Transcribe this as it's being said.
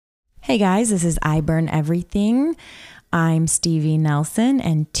Hey guys, this is I Burn Everything. I'm Stevie Nelson,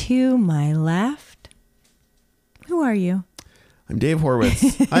 and to my left, who are you? I'm Dave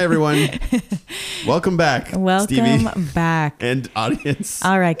Horwitz. Hi, everyone. Welcome back, Stevie. Back. And audience.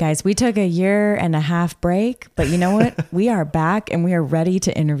 All right, guys, we took a 1.5 year break, but you know what? We are back and we are ready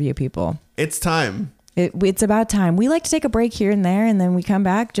to interview people. It's time. It's about time. We like to take a break here and there, and then we come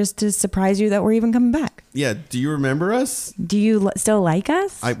back just to surprise you that we're even coming back. Yeah. Do you remember us? Do you still like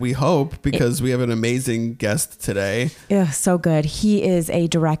us? We hope, because we have an amazing guest today. Yeah, so good. He is a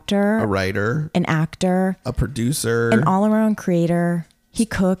director, A writer, an actor, a producer, an all-around creator. He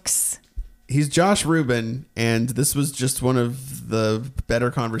cooks. He's Josh Rubin, and this was just one of the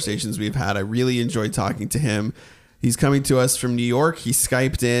better conversations we've had. I really enjoyed talking to him. He's coming to us from New York. He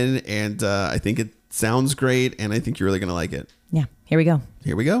Skyped in, and I think it sounds great, and I think you're really going to like it. Yeah, here we go.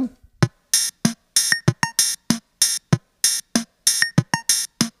 Here we go.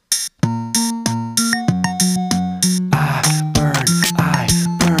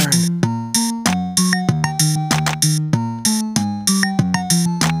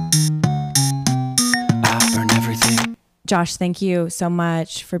 Josh, thank you so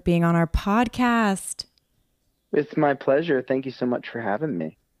much for being on our podcast. It's my pleasure. Thank you so much for having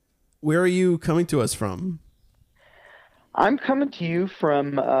me. Where are you coming to us from? I'm coming to you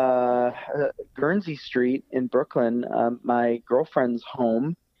from Guernsey Street in Brooklyn, my girlfriend's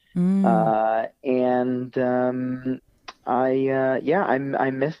home. I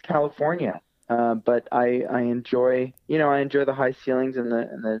miss California, but I enjoy the high ceilings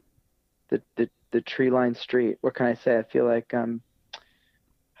and the tree-lined street. What can I say? I feel like I'm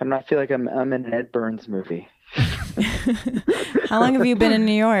in an Ed Burns movie. How long have you been in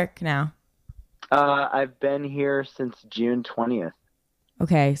New York now? I've been here since June 20th.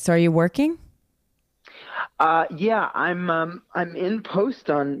 Okay, so are you working? Yeah, I'm in post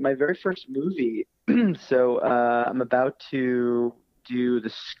on my very first movie. So I'm about to do the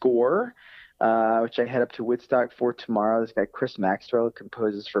score, which I head up to Woodstock for tomorrow. This guy Chris Maxwell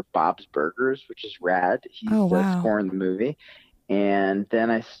composes for Bob's Burgers, which is rad. He's scoring the movie. And then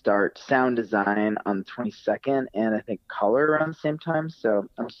I start sound design on the 22nd, and I think color around the same time. So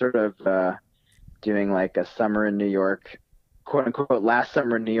I'm sort of doing like a summer in New York, quote unquote, last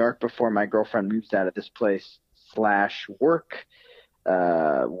summer in New York before my girlfriend moves out of this place / work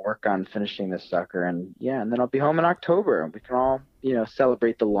on finishing this sucker. And yeah, and then I'll be home in October, and we can all,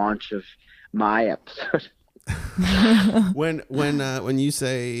 celebrate the launch of my episode. When you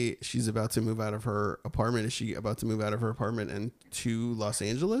say she's about to move out of her apartment, is she about to move out of her apartment into Los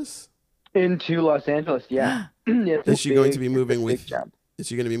Angeles? Into Los Angeles, yeah. Is she going to be moving with? Is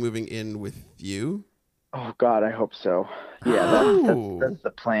she going to be moving in with you? Oh God, I hope so. Yeah, that's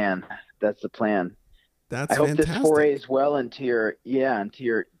the plan. That's the plan. That's I hope fantastic. this forays well into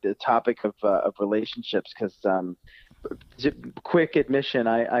the topic of relationships, because quick admission,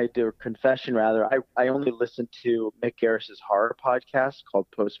 I do a confession rather. I only listen to Mick Garris's horror podcast called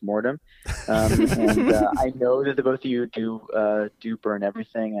Postmortem, and I know that the both of you do burn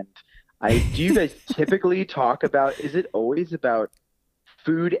everything. And do you guys typically talk about? Is it always about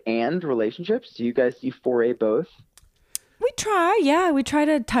food and relationships? Do you foray both? We try, yeah. We try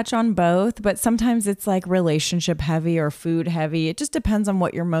to touch on both, but sometimes it's like relationship heavy or food heavy. It just depends on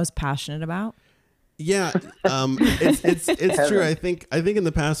what you're most passionate about. Yeah, it's true. I think in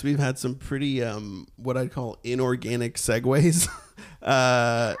the past we've had some pretty what I'd call inorganic segues.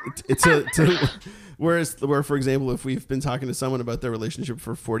 Where for example, if we've been talking to someone about their relationship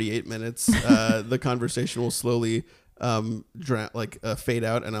for 48 minutes, the conversation will slowly fade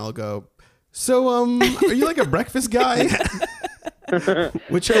out, and I'll go, so are you like a breakfast guy?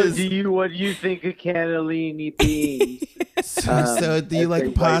 Which is, what do you think of cannellini beans? So do you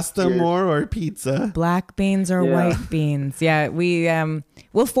like pasta more or pizza? Black beans or white beans? Yeah,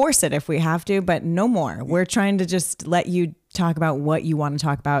 we'll force it if we have to, but no more. We're trying to just let you talk about what you want to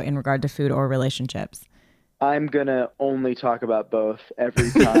talk about in regard to food or relationships. I'm gonna only talk about both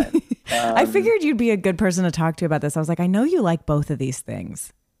every time. I figured you'd be a good person to talk to about this. I was like, I know you like both of these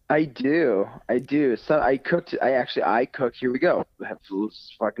things. I do. So I cooked. Here we go.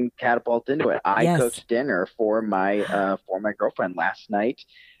 Let's fucking catapult into it. I cooked dinner for my girlfriend last night,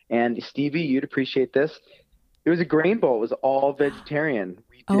 and Stevie, you'd appreciate this. It was a grain bowl. It was all vegetarian.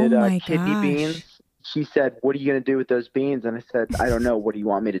 We did kidney beans. She said, "What are you going to do with those beans?" And I said, "I don't know. What do you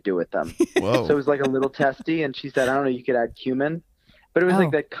want me to do with them?" Whoa. So it was like a little testy, and she said, "I don't know. You could add cumin," but it was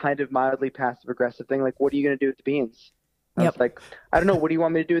like that kind of mildly passive aggressive thing. Like, what are you going to do with the beans? I was like, I don't know. What do you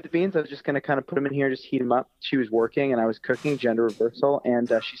want me to do with the beans? I was just going to kind of put them in here, just heat them up. She was working and I was cooking, gender reversal.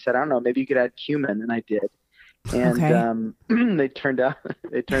 And she said, I don't know, maybe you could add cumin. And I did. and they turned out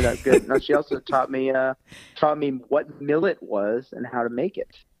good. Now she also taught me what millet was and how to make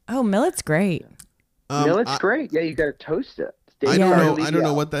it. Oh, millet's great. Millet's great. Yeah, you got to toast it. I don't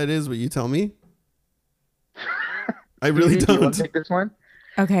know what that is, but you tell me. I really don't. You want to take this one?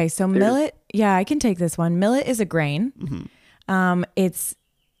 Okay, so millet. Yeah, I can take this one. Millet is a grain. Mm-hmm.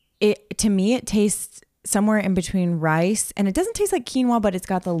 To me, it tastes somewhere in between rice, and it doesn't taste like quinoa, but it's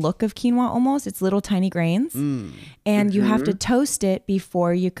got the look of quinoa almost. It's little tiny grains, and you have to toast it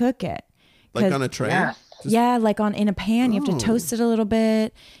before you cook it. Like on a tray? Yes. Yeah, like in a pan. You have to toast it a little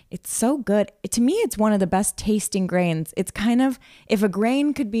bit. It's so good. To me, it's one of the best tasting grains. It's kind of, if a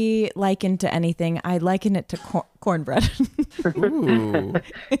grain could be likened to anything, I liken it to cornbread. Ooh.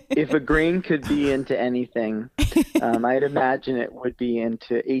 If a grain could be into anything, I'd imagine it would be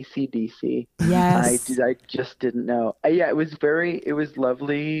into AC/DC. Yes. I just didn't know. Yeah, it was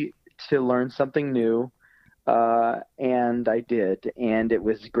lovely to learn something new, and I did, and it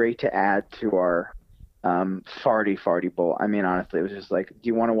was great to add to our farty bowl. I mean, honestly, it was just like, do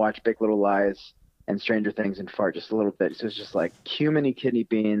you want to watch Big Little Lies and Stranger Things and fart just a little bit? So it was just like cumin kidney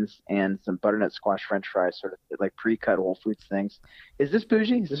beans and some butternut squash French fries, sort of like pre-cut Whole Foods things. Is this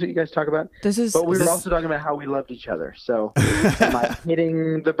bougie? Is this what you guys talk about? But we were also talking about how we loved each other. So am I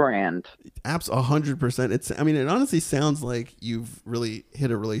hitting the brand? 100%. It honestly sounds like you've really hit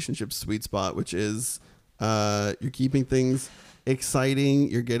a relationship sweet spot, which is you're keeping things exciting.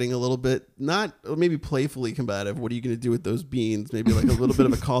 You're getting a little bit, not maybe playfully combative. What are you going to do with those beans? Maybe like a little bit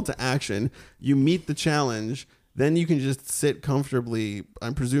of a call to action. You meet the challenge, then you can just sit comfortably,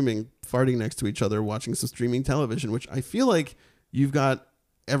 I'm presuming, farting next to each other, watching some streaming television, which I feel like you've got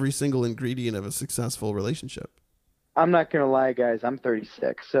every single ingredient of a successful relationship. I'm not going to lie, guys. I'm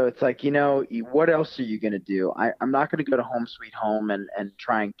 36. So it's like, what else are you going to do? I'm not going to go to Home Sweet Home and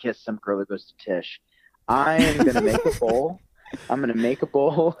try and kiss some girl that goes to Tish. I am going to make a bowl. I'm going to make a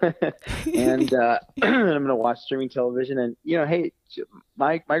bowl and I'm going to watch streaming television. And, hey,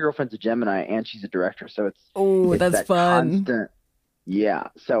 my girlfriend's a Gemini and she's a director. So it's that's that fun. Constant, yeah.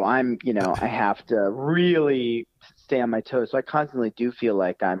 So I'm, I have to really stay on my toes. So I constantly do feel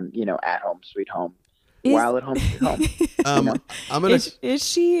like I'm, at Home Sweet Home while at Home Sweet Home. Is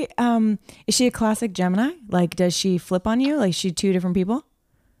she a classic Gemini? Like, does she flip on you? Like, is she two different people?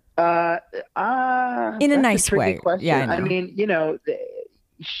 In a nice way. Question. Yeah, I mean,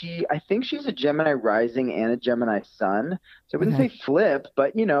 I think she's a Gemini rising and a Gemini sun. So I wouldn't say flip,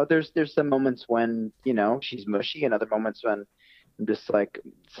 but there's some moments when, she's mushy and other moments when I'm just like,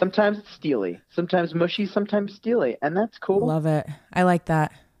 sometimes it's steely, sometimes mushy, sometimes steely. And that's cool. Love it. I like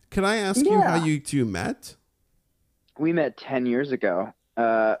that. Can I ask you how you two met? We met 10 years ago.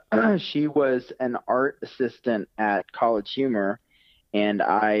 She was an art assistant at College Humor and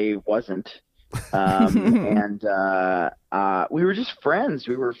I wasn't. And we were just friends.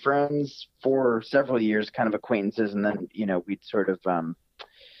 We were friends for several years, kind of acquaintances. And then, we'd sort of,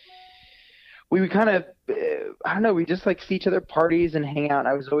 we would kind of, I don't know, we just like see each other at parties and hang out. And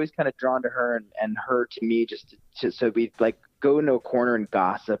I was always kind of drawn to her and her to me so we'd like go into a corner and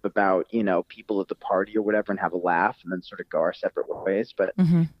gossip about, people at the party or whatever and have a laugh and then sort of go our separate ways. But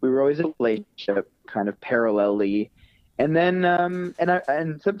we were always in a relationship kind of parallelly. And then,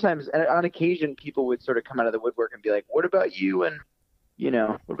 and sometimes, and on occasion, people would sort of come out of the woodwork and be like, "What about you and,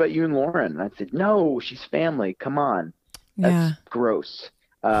 what about you and Lauren?" And I'd say, "No, she's family. Come on, that's gross."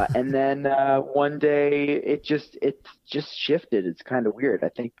 And then one day, it just shifted. It's kind of weird. I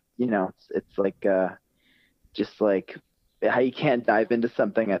think it's like just like how you can't dive into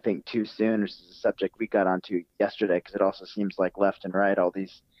something I think too soon. This is a subject we got onto yesterday because it also seems like left and right all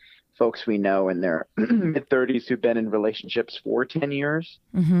these folks we know in their mid-30s who've been in relationships for 10 years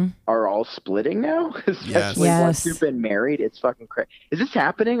are all splitting now, especially once you've been married. It's fucking crazy. Is this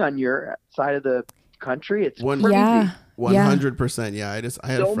happening on your side of the country? It's crazy. 100%. Yeah, I had so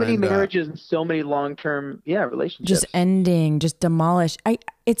a friend, many marriages and so many long-term relationships just ending, just demolished.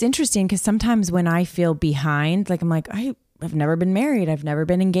 It's interesting because sometimes when I feel behind, like I'm like, I've never been married, I've never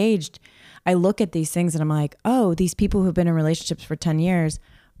been engaged. I look at these things and I'm like, oh, these people who've been in relationships for 10 years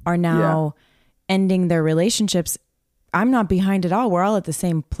are now ending their relationships. I'm not behind at all. We're all at the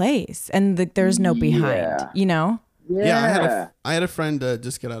same place, and there's no behind. Yeah, I had a friend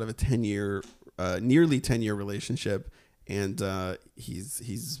just get out of a 10-year, nearly 10-year relationship, and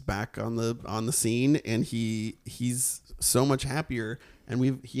he's back on the scene, and he's so much happier.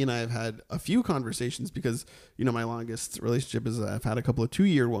 And he and I have had a few conversations because my longest relationship is I've had a couple of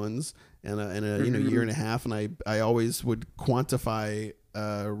 2-year ones and a year and a half, and I always would quantify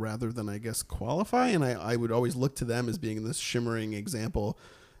rather than I guess qualify, and I would always look to them as being this shimmering example.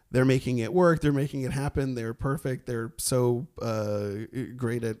 they're making it work. They're making it happen. They're perfect. They're so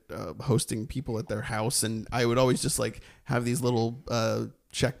great at hosting people at their house. And I would always just like have these little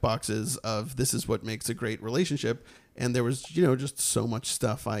check boxes of this is what makes a great relationship. And there was, you know, just so much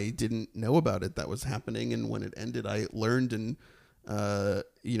stuff I didn't know about it that was happening. And when it ended, I learned and,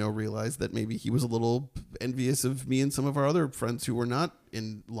 you know, realized that maybe he was a little envious of me and some of our other friends who were not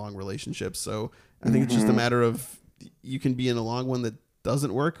in long relationships. So I think it's just a matter of you can be in a long one that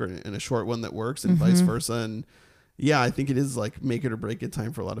doesn't work or in a short one that works and vice versa. And yeah, I think it is like make it or break it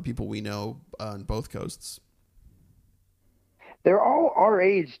time for a lot of people we know on both coasts. They're all our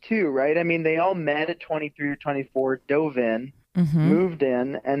age too, right? I mean, they all met at 23 or 24, dove in, moved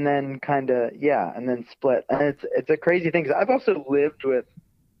in, and then kind of, and then split. And it's a crazy thing. 'Cause I've also lived with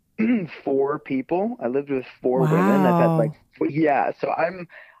 4 people. I lived with 4 women. I've had like, so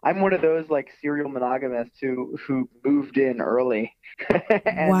I'm one of those like serial monogamists who moved in early.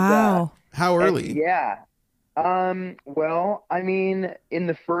 And, wow. How early? Well, I mean, in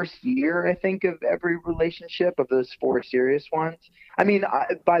the first year, I think, of every relationship of those 4 serious ones. I mean,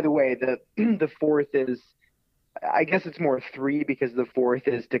 by the way, the 4th is, I guess it's more 3 because the 4th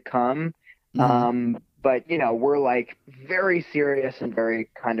is to come. But, you know, we're like very serious and very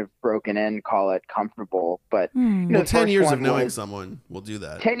kind of broken in, call it comfortable. But, you know, well, 10 years of knowing someone will do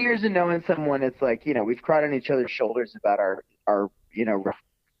that. 10 years of knowing someone, it's like, you know, we've cried on each other's shoulders about our you know,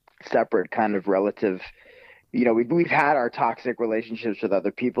 separate kind of relative, you know, we've had our toxic relationships with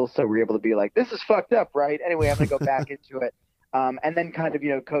other people. So we're able to be like, this is fucked up, right? Anyway, I'm going to go back into it. And then kind of,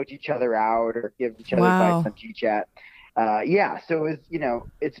 you know, coach each other out or give each other advice on GChat. So it's, you know,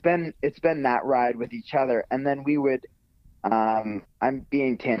 it's been that ride with each other. And then we would, I'm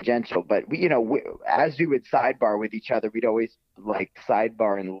being tangential, but we, you know, as we would sidebar with each other, we'd always like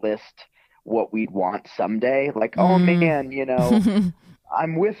sidebar and list what we'd want someday. Like, oh man, you know,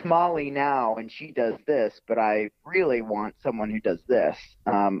 I'm with Molly now and she does this, but I really want someone who does this.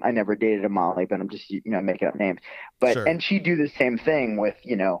 I never dated a Molly, but I'm just, you know, making up names. But, and she'd do the same thing with,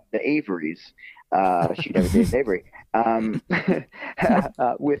 you know, the Averys. She never dated Avery.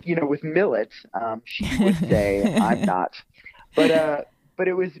 With, you know, with Millet, she would say, I'm not. But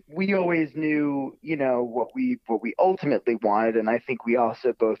it was, we always knew, you know, what we ultimately wanted. And I think we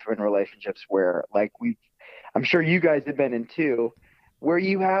also both were in relationships where like I'm sure you guys have been in too, where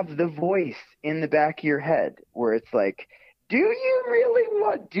you have the voice in the back of your head where it's like, do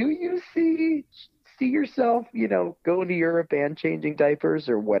you see yourself, you know, going to Europe and changing diapers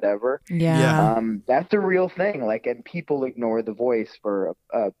or whatever? Yeah. That's a real thing. Like, and people ignore the voice for,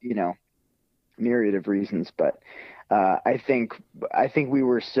 you know, myriad of reasons. But I think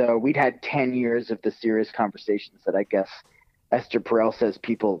we'd had 10 years of the serious conversations that I guess Esther Perel says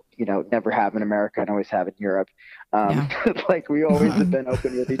people, you know, never have in America and always have in Europe. Like we always have been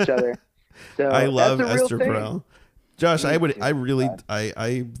open with each other. So I love Esther Perel. Josh,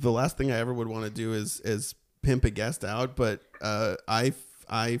 the last thing I ever would want to do is pimp a guest out, but I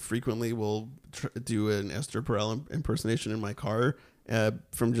frequently will do an Esther Perel impersonation in my car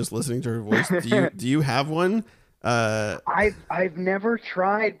from just listening to her voice. Do you have one? I've never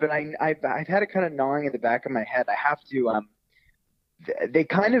tried, but I've had it kind of gnawing in the back of my head. I have to. They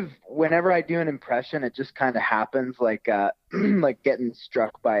kind of, whenever I do an impression, it just kind of happens like like getting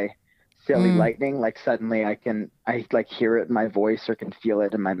struck by silly lightning. Like suddenly I like hear it in my voice or can feel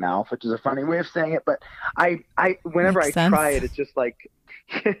it in my mouth, which is a funny way of saying it. But whenever I try it, it's just like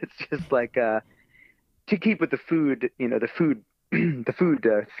to keep with the food, you know, the food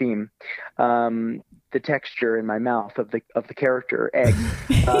theme, the texture in my mouth of the character egg.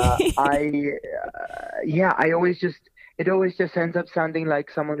 It always just ends up sounding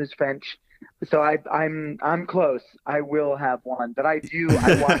like someone who's French. So I'm close. I will have one, but I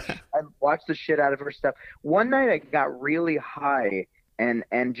watch the shit out of her stuff. One night I got really high and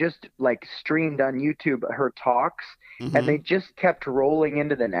just like streamed on YouTube her talks, and they just kept rolling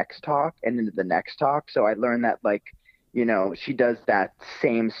into the next talk and into the next talk. So I learned that, like, you know, she does that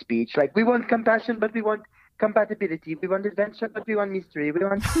same speech, like, we want compassion, but we want compatibility. We want adventure, but we want mystery. We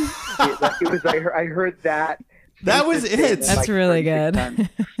want like, it was like I heard that. That was it. That's like really good. I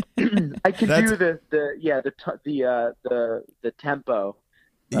can do the tempo.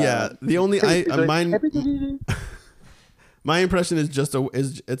 Yeah, the only my impression is just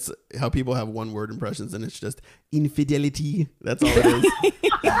it's how people have one word impressions, and it's just infidelity. That's all it is.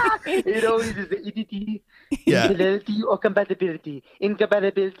 It always is infidelity or compatibility,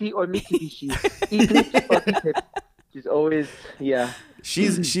 incompatibility or Mitsubishi. She's always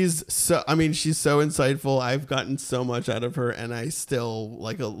She's so insightful. I've gotten so much out of her, and I still,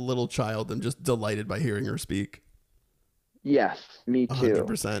 like a little child, am just delighted by hearing her speak. Yes, me too.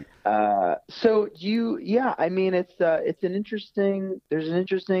 100%. So yeah, I mean, it's an interesting, there's an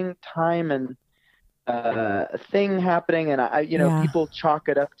interesting time and thing happening, and Yeah. people chalk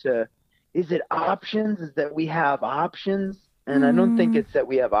it up to, is it options? Is that we have options? And I don't think Hmm. it's that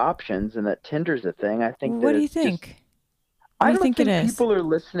we have options and that Tinder's a thing. I think What that do you it's just, think? What do I you don't think it think is? people are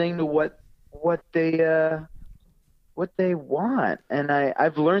listening to what they what they want. And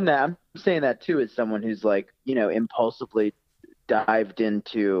I've learned that. I'm saying that too as someone who's like, impulsively dove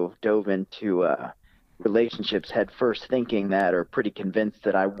into relationships head first, thinking that, or pretty convinced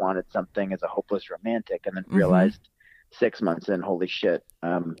that I wanted something as a hopeless romantic, and then Mm-hmm. realized 6 months in, holy shit,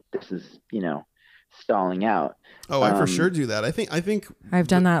 this is, stalling out. Oh, I for sure Um, do that. I think I've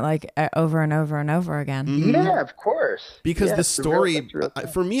done the that like over and over and over again. mhm. yeah, of course. Because Yeah, the that's story a real thing.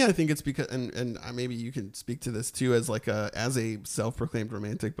 for me, I think it's because, and maybe you can speak to this too, as like as a self-proclaimed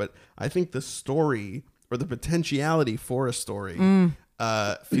romantic, but I think the story, or the potentiality for a story, Mm.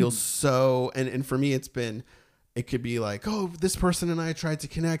 feels so, and for me, it could be like, oh, this person and I tried to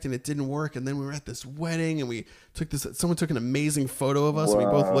connect and it didn't work, and then we were at this wedding and someone took an amazing photo of us, and we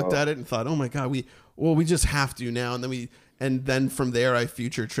both looked Whoa. at it and thought, oh my god, we just have to now, and then from there I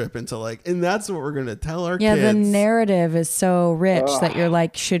future trip into like, and that's what we're gonna tell our Yeah, the kids. narrative is so rich that you're Ugh.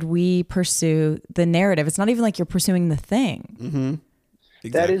 like, should we pursue the narrative? It's not even like you're pursuing the thing. Mm-hmm.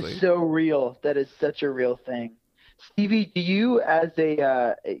 That is Exactly. so real. That is such a real thing. Stevie, do you, as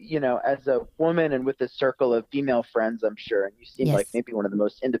a woman and with a circle of female friends, I'm sure, and you seem like Yes. maybe one of the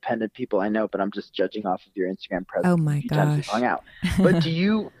most independent people I know, but I'm just judging off of your Instagram Oh presence and the my few times we've hung gosh. out. But do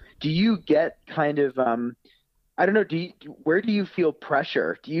you get kind of, I don't know, where do you feel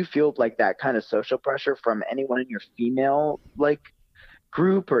pressure? Do you feel like that kind of social pressure from anyone in your female like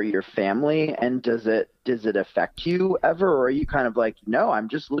group or your family? And does it affect you ever, or are you kind of like, no, I'm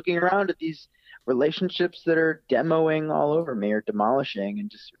just looking around at these relationships that are demoing all over me, or demolishing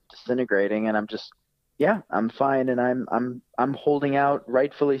and just disintegrating, and I'm just, yeah, I'm fine, and I'm holding out,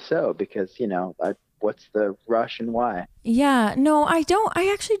 rightfully so, because what's the rush and why? Yeah, no, I don't.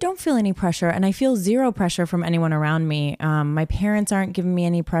 I actually don't feel any pressure, and I feel zero pressure from anyone around me. My parents aren't giving me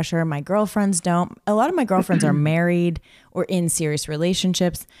any pressure. My girlfriends don't. A lot of my girlfriends are married or in serious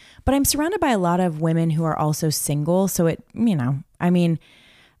relationships, but I'm surrounded by a lot of women who are also single. So I mean,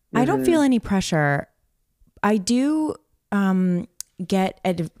 I don't Hmm. feel any pressure. I do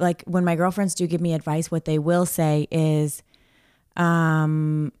like when my girlfriends do give me advice, what they will say is,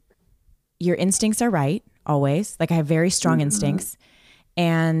 your instincts are right always. Like I have very strong Hmm. instincts,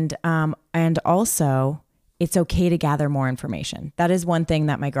 and also it's okay to gather more information. That is one thing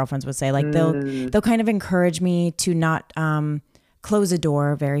that my girlfriends would say. Like Mm. they'll kind of encourage me to not close a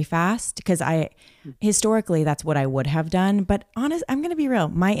door very fast, because I historically that's what I would have done. But I'm gonna be real.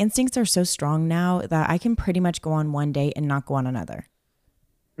 My instincts are so strong now that I can pretty much go on one date and not go on another.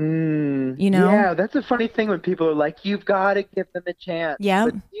 Mm, You know? yeah, that's a funny thing when people are like, "You've got to give them a chance," Yeah.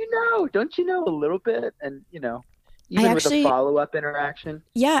 but don't you know a little bit? And I even with a actually follow-up interaction.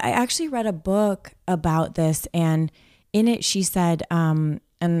 Yeah, I actually read a book about this, and in it she said,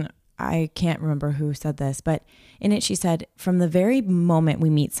 and I can't remember who said this, but in it she said, from the very moment we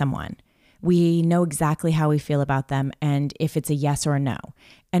meet someone, we know exactly how we feel about them and if it's a yes or a no.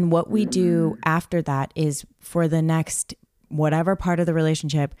 And what we do Mm, after that is, for the next whatever part of the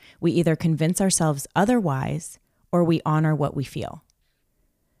relationship, we either convince ourselves otherwise or we honor what we feel.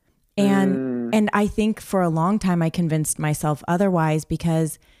 And mm, and I think for a long time I convinced myself otherwise,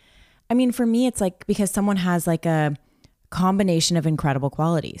 because I mean, for me, it's like because someone has like a combination of incredible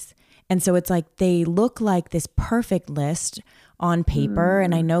qualities. And so it's like they look like this perfect list on paper.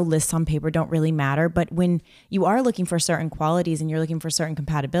 And I mm, know lists on paper don't really matter. But when you are looking for certain qualities and you're looking for certain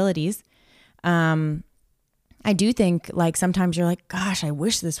compatibilities, I do think like sometimes you're like, gosh, I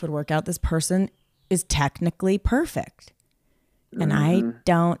wish this would work out. This person is technically perfect. And I mm.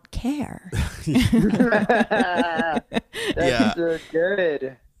 don't care. Yeah. That's so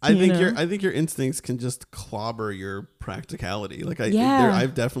good. I You think know? your instincts can just clobber your practicality. Like Yeah.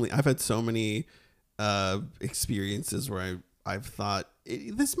 I've had so many experiences where I've thought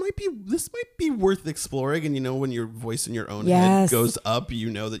this might be worth exploring, and when your voice in your own head Yes. goes up, that you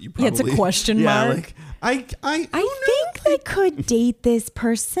Yeah, it's a probably question yeah, mark. like I I think I could date this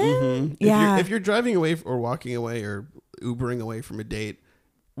person. Mhm. Yeah. If you're driving away or walking away or Ubering away from a date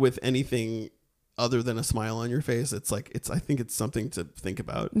with anything other than a smile on your face, I think it's something to think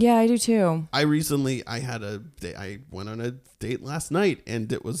about. Yeah, I do too. I went on a date last night,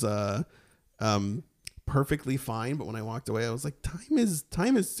 and it was um perfectly fine, but when I walked away I was like,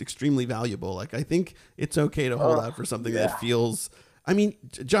 time is extremely valuable. Like I think it's okay to hold Oh, out for something that yeah. feels I mean,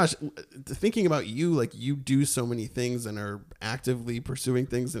 Josh, thinking about you, like you do so many things and are actively pursuing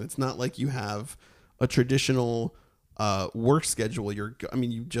things, and it's not like you have a traditional work schedule. I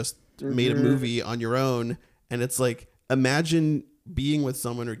mean, you just made a movie on your own, and it's like, imagine being with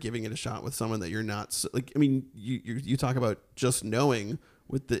someone or giving it a shot with someone that you're not like. I mean, you talk about just knowing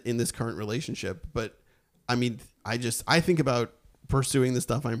in this current relationship, but I mean, I think about pursuing the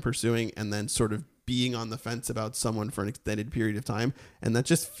stuff I'm pursuing, and then sort of being on the fence about someone for an extended period of time, and that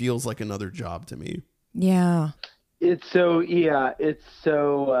just feels like another job to me. Yeah. It's so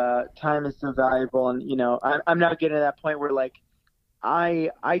time is so valuable, and I'm now getting to that point where like I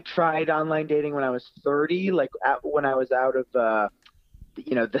tried online dating when I was 30, like when I was out of the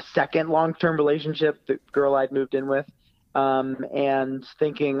second long-term relationship, the girl I'd moved in with, and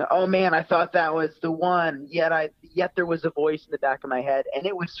thinking, oh man, I thought that was the one. Yet there was a voice in the back of my head, and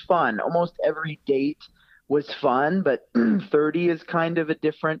it was fun. Almost every date was fun, but 30 is kind of a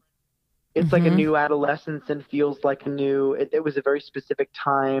different. It's like a new adolescence, and feels like a new. It was a very specific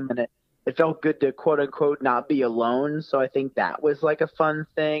time, and it felt good to quote unquote not be alone. So I think that was like a fun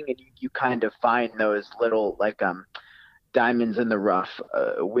thing, and you kind of find those little like diamonds in the rough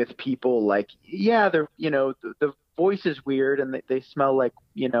with people. Like, yeah, they're the voice is weird and they smell like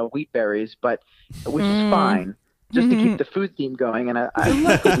wheat berries, but which is fine. Just to keep the food theme going, and I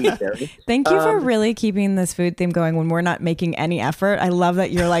love the wheat berry. Thank you for really keeping this food theme going when we're not making any effort. I love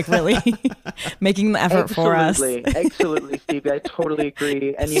that you're like really making the effort for us. Absolutely, Stevie. I totally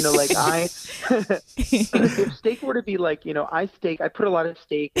agree. And like if steak were to be like, I put a lot of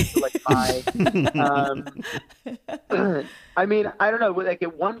steak into like my. I mean, I don't know. Like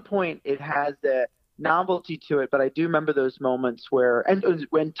at one point, it has the novelty to it, but I do remember those moments where, and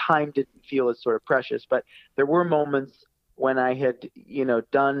when time didn't feel as sort of precious, but there were moments when I had,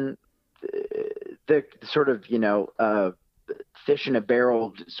 done the sort of, fish in a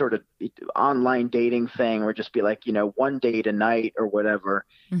barrel sort of online dating thing, or just be like, one date a night or whatever.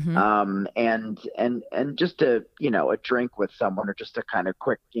 And just a drink with someone, or just a kind of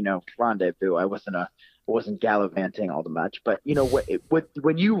quick, rendezvous. I wasn't gallivanting all that much, but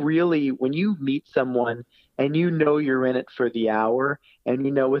when you meet someone and you're in it for the hour, and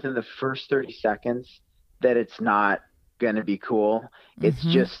within the first 30 seconds that it's not going to be cool, it's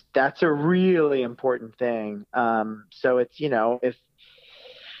just, that's a really important thing. So it's,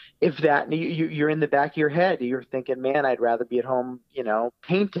 if that you're in the back of your head, you're thinking, man, I'd rather be at home,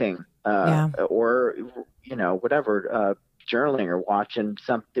 painting, or, whatever, journaling, or watching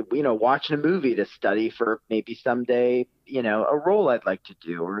something, watching a movie to study for maybe someday, a role I'd like to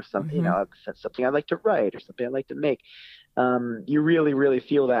do, or something, something I'd like to write, or something I'd like to make. You really, really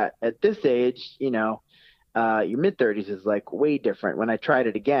feel that at this age, your mid-30s is like way different. When I tried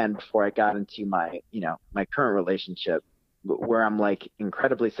it again before I got into my, my current relationship, where I'm like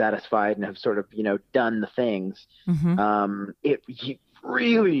incredibly satisfied and have sort of, done the things, you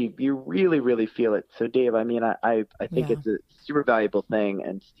really feel it. So Dave, I mean, I think it's a super valuable thing,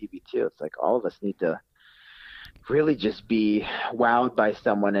 and Stevie too. It's like all of us need to really just be wowed by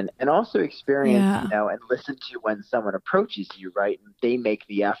someone, and also experience, and listen to when someone approaches you, right? And they make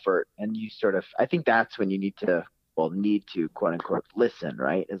the effort, and you sort of, I think that's when you need to quote unquote listen,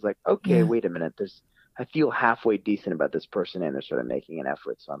 right? It's like, okay, wait a minute, I feel halfway decent about this person, and they're sort of making an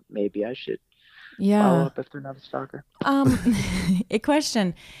effort, so maybe I should follow up if they're not a stalker. A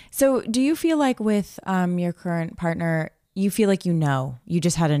question. So do you feel like with your current partner, you feel like you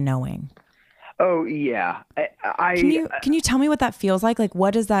just had a knowing? Oh yeah. Can you tell me what that feels like? Like,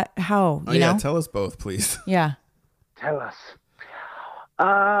 what is that? How? You know? Tell us both, please. Yeah. Tell us.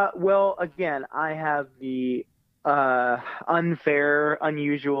 Well, again, I have the unfair,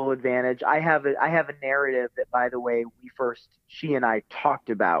 unusual advantage. I have a narrative that, by the way, she and I talked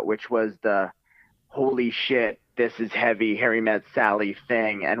about, which was the holy shit, this is heavy, Harry met Sally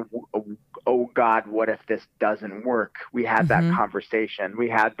thing, and oh God, what if this doesn't work? We had that conversation. We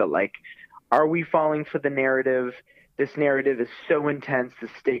had the like, are we falling for the narrative? This narrative is so intense. The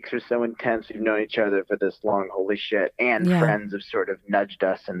stakes are so intense. We've known each other for this long. Holy shit. And friends have sort of nudged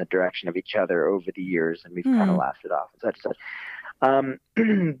us in the direction of each other over the years, and we've kind of laughed it off and such.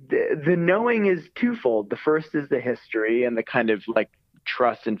 The knowing is twofold. The first is the history and the kind of like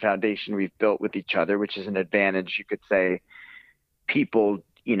trust and foundation we've built with each other, which is an advantage you could say people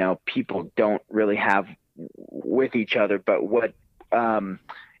don't really have with each other, but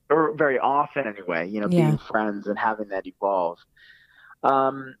or very often anyway, being friends and having that evolve.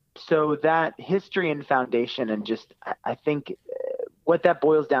 So that history and foundation, and just, I think what that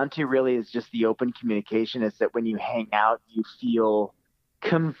boils down to really is just the open communication, is that when you hang out, you feel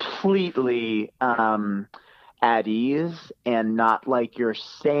completely at ease and not like you're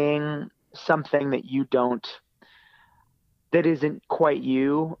saying something that isn't quite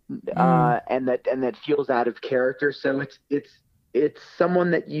you, and that feels out of character. So it's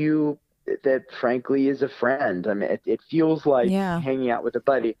someone that frankly is a friend. I mean, it feels like Yeah. hanging out with a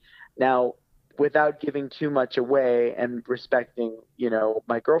buddy. Now, without giving too much away and respecting,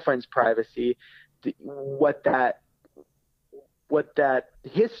 my girlfriend's privacy, what that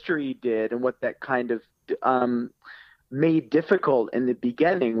history did and what that kind of made difficult in the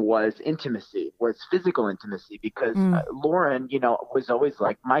beginning was physical intimacy, because Lauren, was always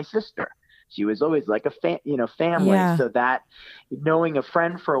like my sister. She was always like a family. Yeah. So that knowing a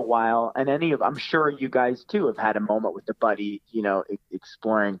friend for a while, and I'm sure you guys too have had a moment with a buddy,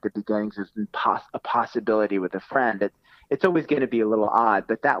 exploring the beginnings of a possibility with a friend. It's always going to be a little odd,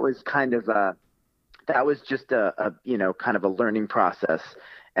 but that was kind of just a kind of a learning process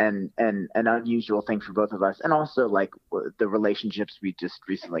and an unusual thing for both of us. And also like the relationships we just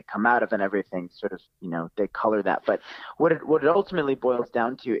recently come out of and everything sort of, they color that. But what it ultimately boils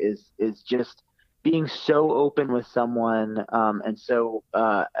down to is just being so open with someone, and so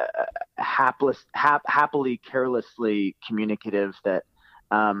happily, carelessly communicative that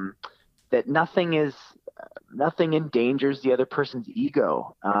nothing endangers the other person's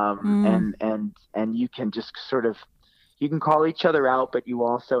ego, and you can just sort of, you can call each other out, but you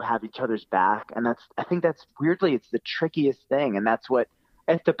also have each other's back. And I think that's weirdly, it's the trickiest thing. And that's what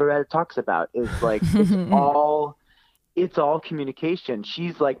Esther Beretta talks about, is like, it's all communication.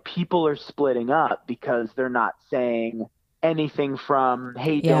 She's like, people are splitting up because they're not saying anything from,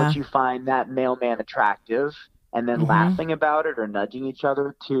 hey, don't you find that mailman attractive? And then laughing about it or nudging each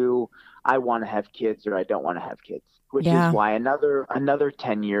other, to, I want to have kids or I don't want to have kids, which is why another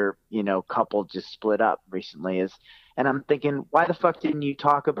 10-year, couple just split up recently. And I'm thinking, why the fuck didn't you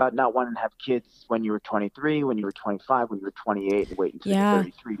talk about not wanting to have kids when you were 23, when you were 25, when you were 28, and wait until you're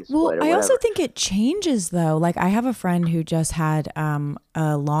 33 to split? Well, or whatever. I also think it changes though. Like I have a friend who just had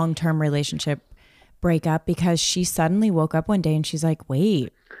a long-term relationship break up because she suddenly woke up one day and she's like,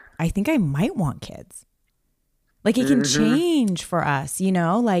 wait, I think I might want kids. Like it can change for us,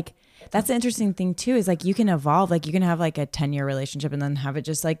 like that's the interesting thing too, is like you can evolve. Like you can have like a 10-year relationship and then have it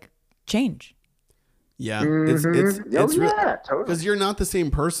just like change. Yeah, it's totally, totally, because you're not the same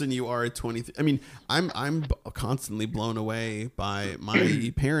person you are at 23. I mean, I'm constantly blown away by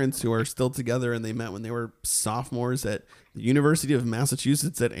my parents who are still together, and they met when they were sophomores at the University of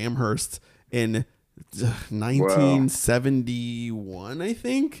Massachusetts at Amherst in 1971, I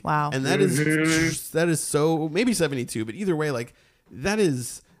think. Wow. And that is so, maybe 72, but either way, like that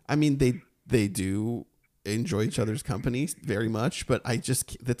is, I mean, they do enjoy each other's company very much, but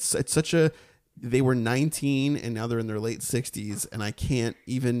it's such a, they were 19 and now they're in their late 60s, and I can't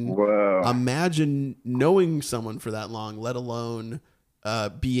even imagine knowing someone for that long, let alone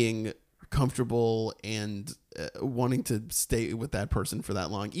being comfortable and wanting to stay with that person for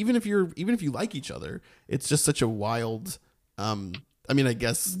that long. Even if you like each other, it's just such a wild. I mean, I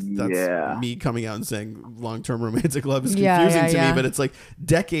guess that's me coming out and saying long-term romantic love is confusing to me, but it's like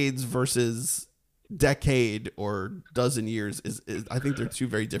decades versus decade or dozen years is I think they're two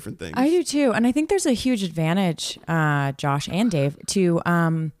very different things. I do too. And I think there's a huge advantage, Josh and Dave, to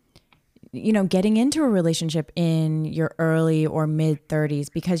getting into a relationship in your early or mid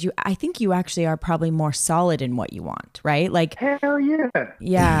 30s, because I think you actually are probably more solid in what you want, right? Like, hell yeah.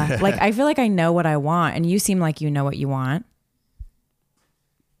 Yeah. Like I feel like I know what I want, and you seem like you know what you want.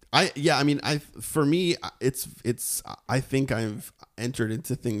 For me, I think I've entered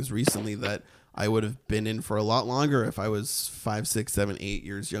into things recently that I would have been in for a lot longer if I was 5, 6, 7, 8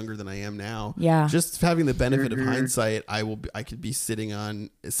 years younger than I am now. Yeah. Just having the benefit of hindsight, I could be sitting on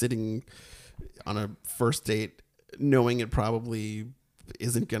a first date knowing it probably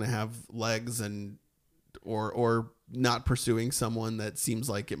isn't going to have legs, and or not pursuing someone that seems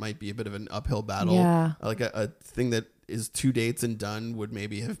like it might be a bit of an uphill battle. Yeah. Like a thing that is 2 dates and done would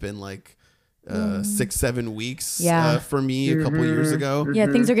maybe have been like 6, 7 weeks for me a couple years ago. Yeah,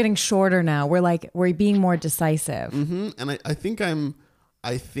 things are getting shorter now. We're being more decisive. And I think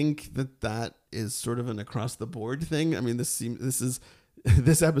that is sort of an across the board thing. I mean, this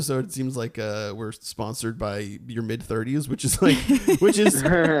episode seems like we're sponsored by your mid 30s, which is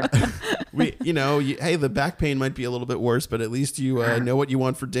hey, the back pain might be a little bit worse, but at least you know what you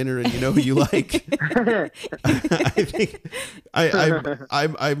want for dinner and you know who you like. I think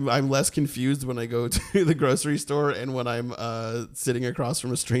I'm less confused when I go to the grocery store and when I'm sitting across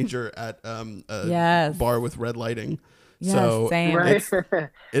from a stranger at a bar with red lighting. Yeah, So same. Right.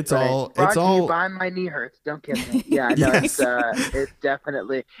 it's Right. all Brought it's to you all by my knee hurts. Don't kiss me. Yeah, no, Yes. it's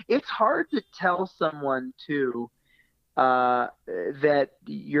definitely it's hard to tell someone too that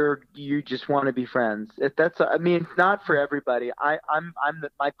you just want to be friends. I mean, it's not for everybody.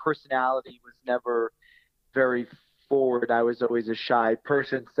 My personality was never very forward. I was always a shy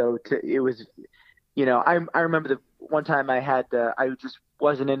person, so it was, I remember the one time I just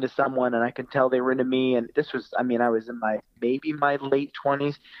wasn't into someone, and I could tell they were into me, and this was, I mean, I was in maybe my late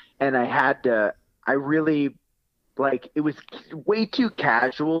 20s, and I really, like, it was way too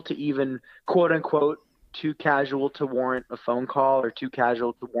casual to even, quote unquote, too casual to warrant a phone call, or too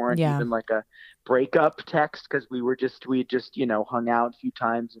casual to warrant Yeah. even like a breakup text, because we just hung out a few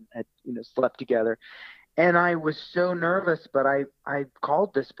times and had slept together. And I was so nervous, but I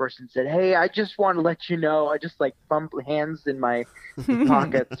called this person and said, "Hey, I just want to let you know." I just like fumbled hands in my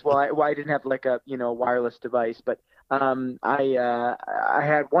pockets. I didn't have like a wireless device, but I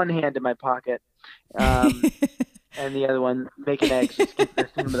had one hand in my pocket, and the other one making eggs. Just keep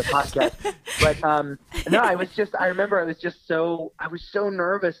this name of the podcast. But no, I remember I was so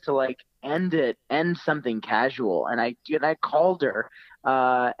nervous to like end something casual, and I called her,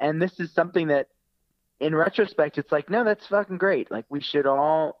 and this is something that, in retrospect, it's like, no, that's fucking great. Like, we should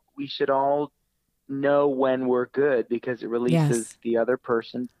all know when we're good, because it releases Yes. the other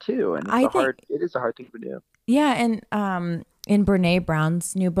person too. And it is a hard thing to do. Yeah, and in Brene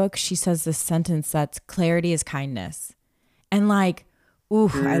Brown's new book, she says this sentence that's clarity is kindness. And like,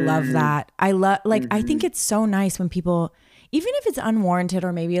 ooh, I love that. I think it's so nice when people, even if it's unwarranted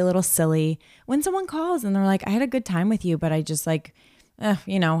or maybe a little silly, when someone calls and they're like, I had a good time with you, but I just like,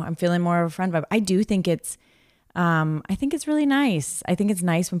 I'm feeling more of a friend vibe. I do think I think it's really nice. I think it's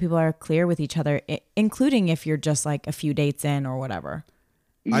nice when people are clear with each other, including if you're just like a few dates in or whatever.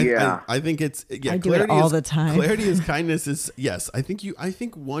 Yeah. I think it's I do it all the time. Clarity is kindness is yes. I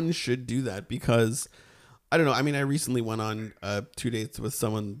think one should do that, because I don't know. I mean, I recently went on 2 dates with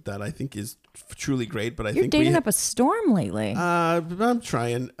someone that I think is truly great, but You're dating up a storm lately. I'm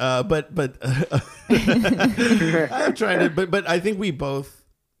trying, but I'm trying to, but I think we both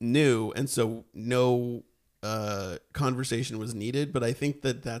knew, and so no conversation was needed. But I think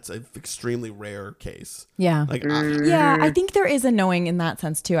that's an extremely rare case. Yeah. Like, Yeah, I think there is a knowing in that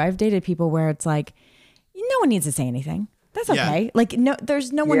sense too. I've dated people where it's like, no one needs to say anything. That's okay. Yeah. Like, no,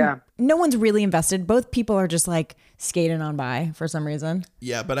 there's no one. Yeah. No one's really invested. Both people are just like skating on by for some reason.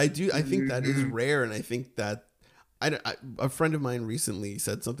 yeah, but I think that is rare, and I think that a friend of mine recently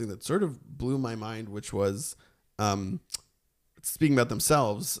said something that sort of blew my mind, which was, speaking about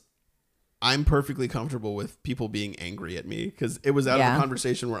themselves. I'm perfectly comfortable with people being angry at me, because it was out of a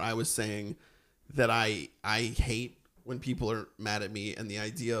conversation where I was saying that I hate when people are mad at me, and the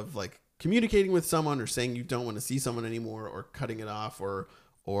idea of like communicating with someone or saying you don't want to see someone anymore, or cutting it off, or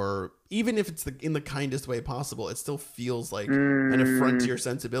even if it's in the kindest way possible, it still feels like an affront to your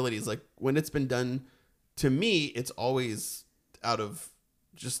sensibilities. Like, when it's been done to me, it's always out of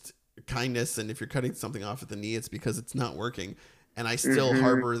just kindness, and if you're cutting something off at the knee, it's because it's not working. And I still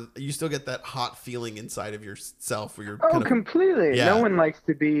you still get that hot feeling inside of yourself where you're completely. Yeah. No one likes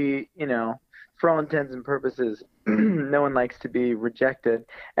to be, for all intents and purposes, no one likes to be rejected.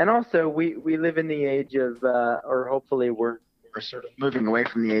 And also, we live in the age of, or hopefully we're sort of moving away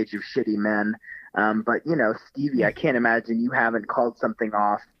from the age of shitty men. But, Stevie, I can't imagine you haven't called something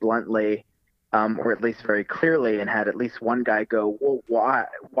off bluntly, or at least very clearly, and had at least one guy go, well,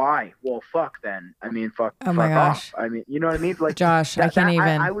 why? Well, fuck then. I mean, fuck my gosh. off. I mean, you know what I mean? Like, Josh, I can't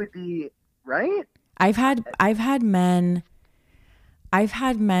even. I would be, right? I've had men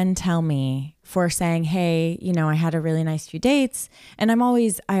tell me, for saying, hey, I had a really nice few dates, and I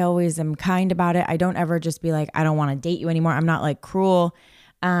always am kind about it. I don't ever just be like, I don't want to date you anymore. I'm not like cruel.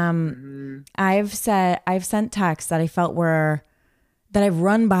 I've sent texts that I felt that I've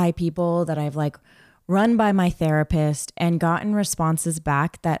run by people, that I've like run by my therapist, and gotten responses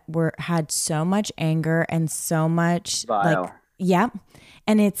back that had so much anger and so much vile. Like, yeah.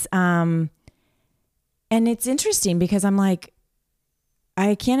 And it's interesting, because I'm like,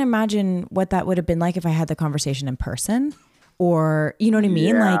 I can't imagine what that would have been like if I had the conversation in person, or, you know what I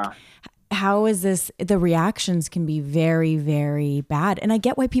mean? Yeah. Like, how is this? The reactions can be very, very bad. And I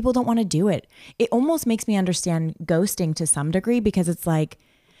get why people don't want to do it. It almost makes me understand ghosting to some degree, because it's like,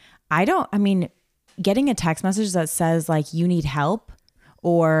 getting a text message that says like, you need help,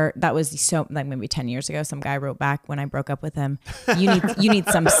 or that was so like maybe 10 years ago, some guy wrote back when I broke up with him, you need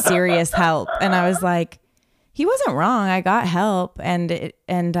some serious help. And I was like, he wasn't wrong. I got help, and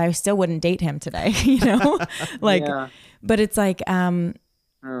I still wouldn't date him today, Like, Yeah. but it's like,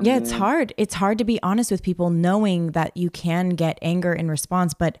 Oh, Yeah, it's man. hard. It's hard to be honest with people knowing that you can get anger in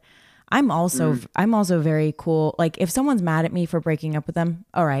response, but I'm also very cool. Like if someone's mad at me for breaking up with them,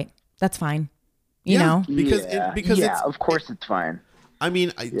 all right, that's fine. You Yeah, know? because Yeah, because yeah, of course it's fine. I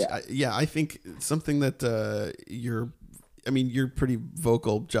mean, Yeah. yeah, I think something that you're pretty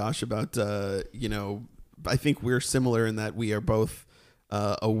vocal, Josh, about I think we're similar in that we are both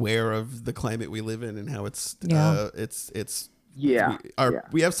aware of the climate we live in and how it's Yeah. it's Yeah. Yeah.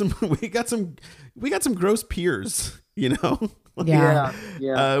 we have some we got some gross peers, you know. Yeah.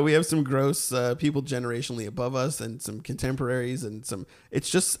 Yeah. We have some gross people generationally above us and some contemporaries and some. It's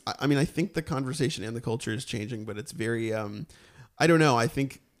just, I mean, I think the conversation and the culture is changing, but it's very, I don't know. I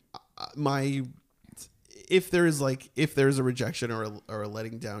think my, if there's a rejection or a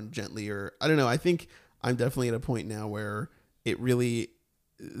letting down gently, or I don't know, I think I'm definitely at a point now where it really,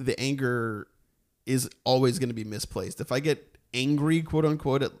 the anger is always going to be misplaced. If I get angry, quote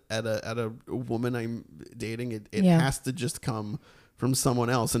unquote, at a woman I'm dating, it Yeah. has to just come from someone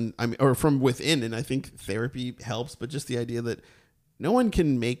else, and or from within. And I think therapy helps, but just the idea that no one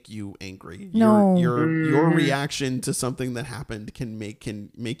can make you angry. No. Your reaction to something that happened can make you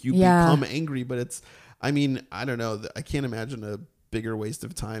Yeah. become angry. But it's, I mean, I don't know. I can't imagine a bigger waste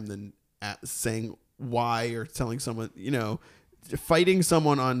of time than saying why or telling someone, fighting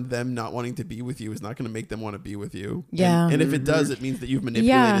someone on them not wanting to be with you is not going to make them want to be with you. Yeah. And if it does, it means that you've manipulated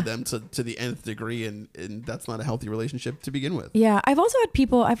Yeah. them to the nth degree, and that's not a healthy relationship to begin with. Yeah, I've also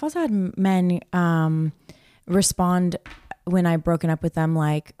had men respond when I've broken up with them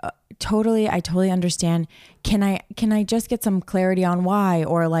like I totally understand. Can I just get some clarity on why,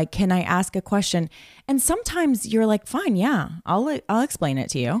 or like can I ask a question? And sometimes you're like, fine, yeah, I'll explain it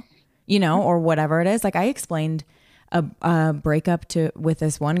to you, or whatever it is. Like I explained a breakup with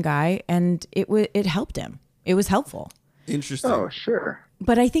this one guy, and it helped him. It was helpful. Interesting. Oh, sure.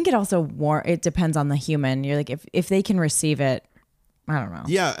 But I think it also it depends on the human. You're like if they can receive it, I don't know.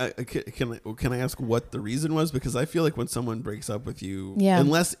 Yeah, can I ask what the reason was? Because I feel like when someone breaks up with you, Yeah.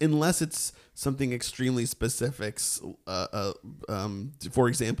 unless it's something extremely specific, for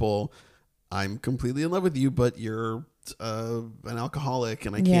example, I'm completely in love with you, but you're an alcoholic,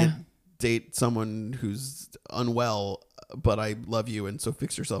 and I Yeah. can't date someone who's unwell, but I love you, and so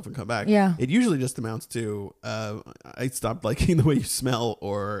fix yourself and come back. Yeah. It usually just amounts to I stopped liking the way you smell,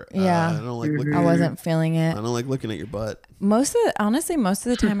 or Yeah. I don't like looking. I wasn't feeling it. I don't like looking at your butt. Most of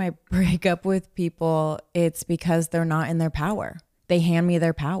the time I break up with people, it's because they're not in their power. They hand me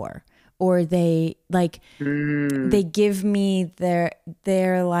their power, or they they give me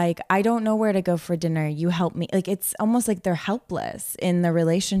they're like, I don't know where to go for dinner. You help me. Like it's almost like they're helpless in the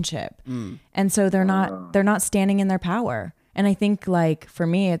relationship. And so they're not standing in their power. And I think like for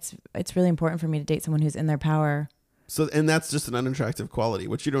me, it's really important for me to date someone who's in their power. So, and that's just an unattractive quality,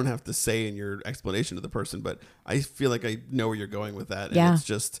 which you don't have to say in your explanation to the person, but I feel like I know where you're going with that. And Yeah. it's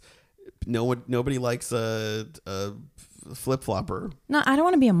just nobody likes a flip flopper. No, I don't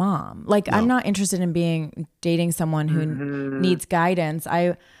want to be a mom. Like I'm not interested in dating someone who needs guidance.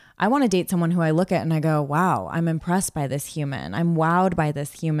 I want to date someone who I look at and I go, wow, I'm impressed by this human. I'm wowed by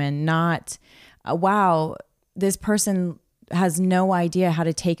this human. Not, wow, this person has no idea how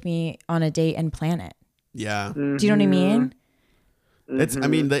to take me on a date and plan it. Yeah. Do you know what I mean? It's, I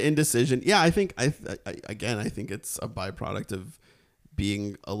mean, the indecision. Yeah. I think I think it's a byproduct of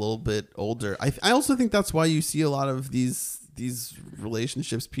being a little bit older. I also think that's why you see a lot of these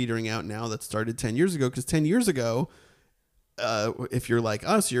relationships petering out now that started 10 years ago. Cause 10 years ago, if you're like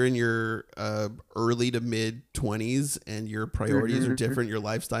us, you're in your early to mid 20s and your priorities are different. Your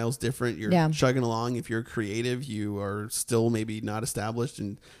lifestyle's different. You're chugging along. If you're creative, you are still maybe not established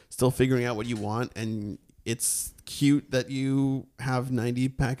and still figuring out what you want. And it's cute that you have 90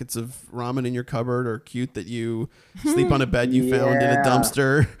 packets of ramen in your cupboard, or cute that you sleep on a bed you found in a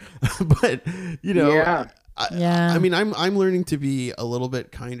dumpster. But, I mean, I'm learning to be a little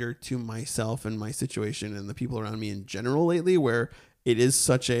bit kinder to myself and my situation and the people around me in general lately, where it is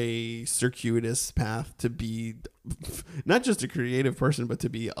such a circuitous path to be not just a creative person, but to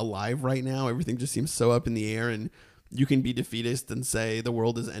be alive right now. Everything just seems so up in the air, and you can be defeatist and say the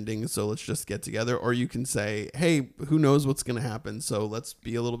world is ending, so let's just get together. Or you can say, hey, who knows what's going to happen, so let's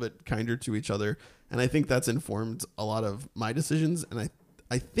be a little bit kinder to each other. And I think that's informed a lot of my decisions. And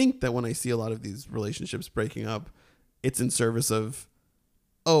I think that when I see a lot of these relationships breaking up, it's in service of,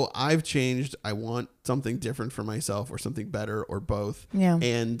 oh, I've changed. I want something different for myself, or something better, or both. Yeah.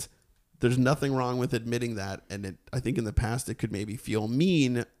 And there's nothing wrong with admitting that. And I think in the past it could maybe feel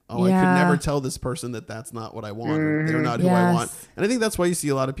mean. Oh, I could never tell this person that that's not what I want. Or they're not who I want. And I think that's why you see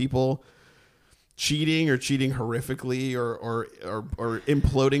a lot of people cheating or cheating horrifically or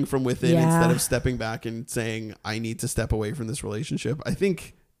imploding from within instead of stepping back and saying, I need to step away from this relationship. I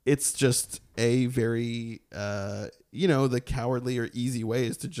think it's just a very, the cowardly or easy way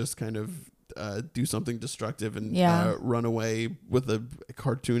is to just kind of do something destructive and run away with a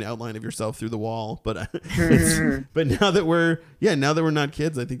cartoon outline of yourself through the wall. But but now that we're not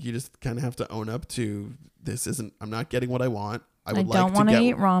kids, I think you just kind of have to own up to I'm not getting what I want. I don't want to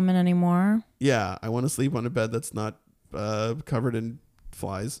eat ramen anymore. Yeah, I want to sleep on a bed that's not covered in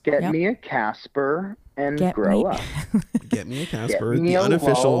flies. Get me a Casper and grow up. Get me a Casper, the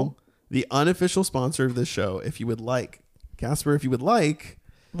unofficial sponsor of this show. If you would like, Casper,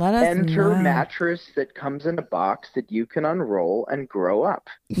 let us enter know. Mattress that comes in a box that you can unroll and grow up.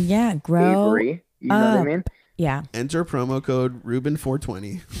 Yeah, grow Avery, you know what I mean? Yeah. Enter promo code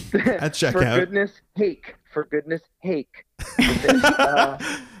Ruben420 at checkout. For goodness sake.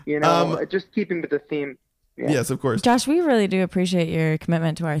 Just keeping with the theme. Yeah. Yes, of course. Josh, we really do appreciate your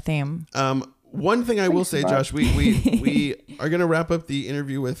commitment to our theme. One thing I will say, Josh, we are going to wrap up the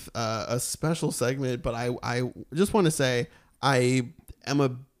interview with a special segment, but I just want to say I am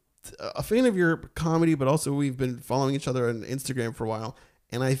a fan of your comedy, but also we've been following each other on Instagram for a while,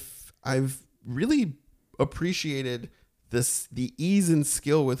 and I've really appreciated the ease and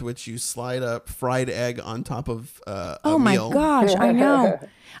skill with which you slide up fried egg on top of a meal. My gosh,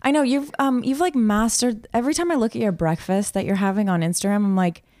 I know you've like mastered. Every time I look at your breakfast that you're having on Instagram, I'm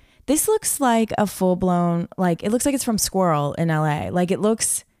like, this looks like a full blown, like it looks like it's from Squirrel in LA. Like it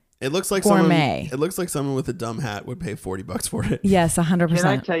looks like gourmet. It looks like someone with a dumb hat would pay $40 for it. Yes, 100%. Can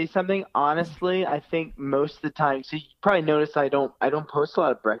I tell you something? Honestly, I think most of the time, so you probably notice I don't post a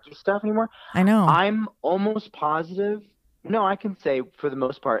lot of brekkie stuff anymore. I know. I'm almost positive. No, I can say for the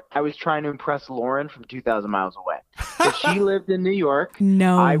most part, I was trying to impress Lauren from 2,000 miles away. So she lived in New York.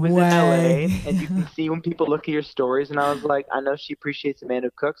 I was in LA, and you can see when people look at your stories. And I was like, I know she appreciates a man who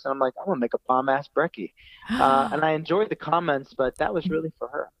cooks. And I'm like, I'm gonna make a bomb ass brekkie. And I enjoyed the comments, but that was really for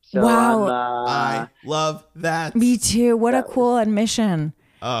her. So wow, I love that. Me too. What a cool admission.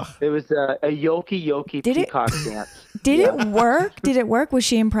 It was a yoki peacock dance. Did it work? Did it work? Was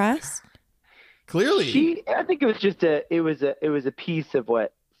she impressed? Clearly, I think it was just it was a piece of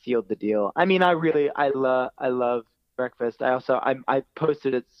what sealed the deal. I mean, I love breakfast. I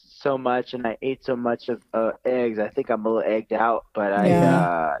posted it so much and I ate so much of eggs. I think I'm a little egged out, but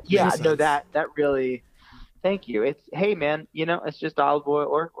that really. Thank you. It's hey man, it's just olive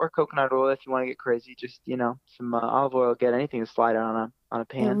oil or coconut oil if you want to get crazy. Just some olive oil. Get anything to slide on a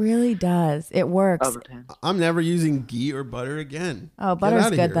pan. It really does. It works. I'm never using ghee or butter again. Oh, butter's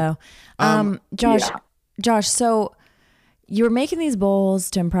good though. Josh. So you were making these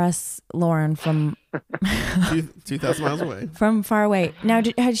bowls to impress Lauren from 2,000 miles away. From far away. Now,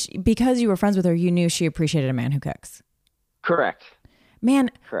 because you were friends with her, you knew she appreciated a man who cooks. Correct.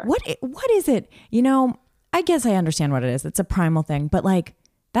 Man, Correct. What is it? I guess I understand what it is. It's a primal thing, but like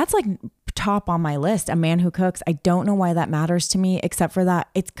that's like top on my list. A man who cooks. I don't know why that matters to me, except for that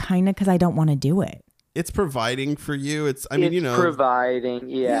it's kind of because I don't want to do it. It's providing for you. It's providing.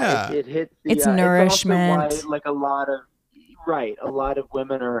 Yeah. It hits. It's nourishment. It's also why, like a lot of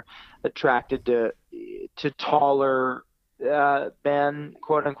women are attracted to taller men,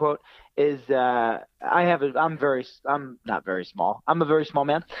 quote unquote. I'm not very small. I'm a very small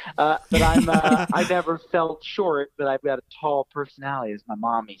man, but I never felt short, but I've got a tall personality, as my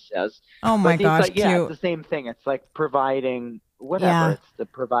mommy says. Oh my gosh, cute. Yeah, it's the same thing. It's like providing whatever. Yeah. It's the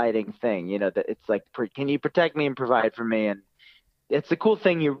providing thing, that it's like, can you protect me and provide for me? And it's the cool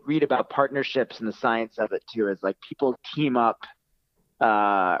thing you read about partnerships and the science of it too, is like people team up.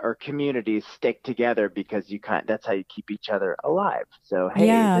 Or communities stick together because that's how you keep each other alive. So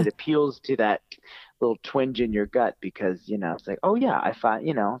it appeals to that little twinge in your gut because it's like, oh yeah, if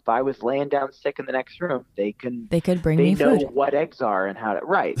I was laying down sick in the next room, they could bring me food. They know what eggs are and how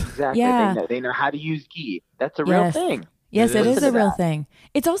to exactly. Yeah. They know how to use ghee. That's a real thing. Yes, it is a real thing.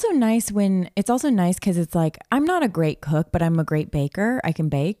 It's also nice because it's like, I'm not a great cook, but I'm a great baker. I can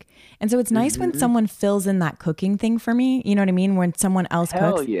bake. And so it's nice when someone fills in that cooking thing for me. You know what I mean? When someone else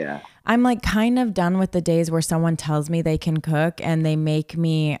cooks. Yeah. I'm like kind of done with the days where someone tells me they can cook and they make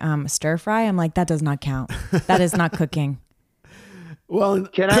me stir fry. I'm like, that does not count. That is not cooking. Well,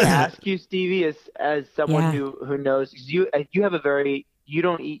 can I ask you, Stevie, as someone who knows, you have you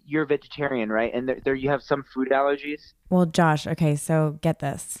don't eat, you're vegetarian, right? And there you have some food allergies? Well, Josh, okay, so get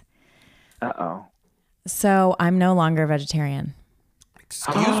this. Uh-oh. So I'm no longer a vegetarian.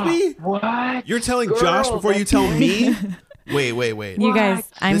 Excuse me? What? You're telling Josh before you tell me? Wait. You guys,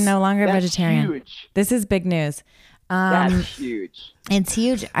 I'm no longer a That's vegetarian. Huge. This is big news. That's huge. It's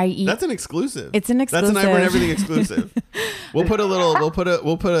huge. I eat. That's an exclusive. It's an exclusive. That's an I Burn Everything exclusive. We'll put a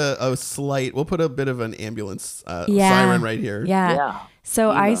bit of an ambulance siren right here. Yeah.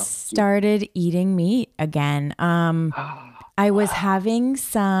 So I started eating meat again. I was having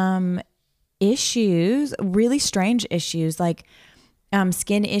some issues, really strange issues, like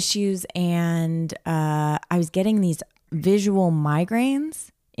skin issues, and I was getting these visual migraines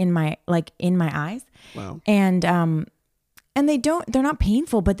in my eyes. Wow. And they're not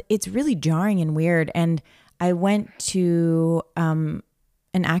painful, but it's really jarring and weird. And I went to an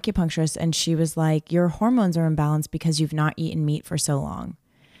acupuncturist, and she was like, your hormones are imbalanced because you've not eaten meat for so long.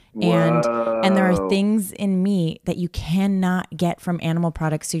 And there are things in meat that you cannot get from animal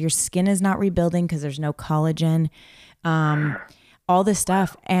products. So your skin is not rebuilding because there's no collagen, all this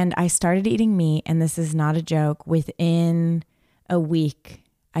stuff. And I started eating meat, and this is not a joke. Within a week,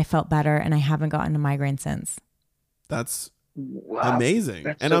 I felt better, and I haven't gotten a migraine since. That's amazing.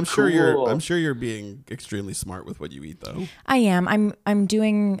 That's and so I'm sure you're being extremely smart with what you eat, though. I am. I'm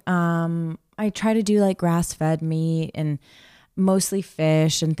doing I try to do like grass-fed meat and mostly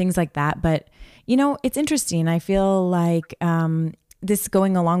fish and things like that. But it's interesting. I feel like this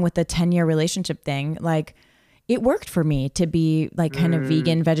going along with the 10-year relationship thing, like it worked for me to be like kind of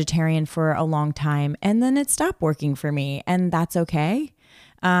vegan, vegetarian for a long time, and then it stopped working for me, and that's okay.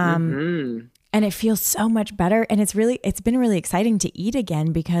 And it feels so much better. And it's been really exciting to eat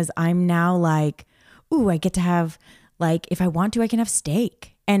again, because I'm now like, ooh, I get to have, like, if I want to, I can have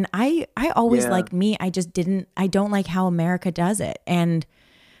steak. And I always liked meat. I don't like how America does it. And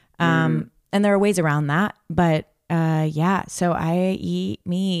there are ways around that, but so I eat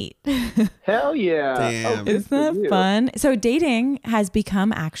meat. Hell yeah. Damn. Isn't that fun? So dating has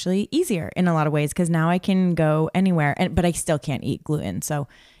become actually easier in a lot of ways, because now I can go anywhere, but I still can't eat gluten. So,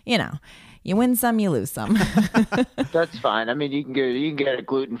 you win some, you lose some. That's fine. I mean, you can get a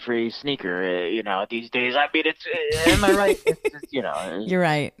gluten-free sneaker, these days. I mean, it's, am I right? It's, You're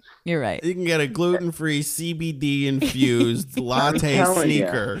right. You can get a gluten-free CBD infused latte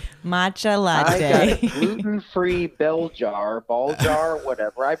sneaker. Matcha latte. I got a gluten-free ball jar,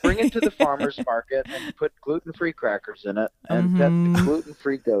 whatever. I bring it to the farmer's market and put gluten-free crackers in it, and that's the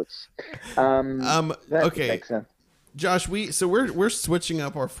gluten-free goats. That okay. makes sense. Josh, we're switching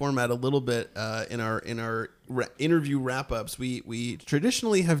up our format a little bit in our interview wrap-ups. We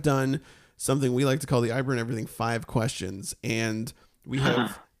traditionally have done something we like to call the I Burn Everything 5 questions, and we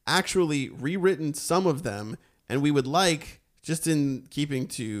have actually rewritten some of them, and we would like, just in keeping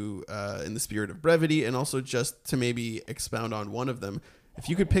to in the spirit of brevity, and also just to maybe expound on one of them, if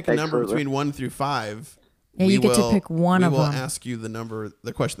you could pick a number between 1 through 5. Yeah, you get to pick one of them. We will ask you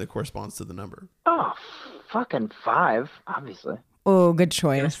the question that corresponds to the number. Oh, fucking 5, obviously. Oh, good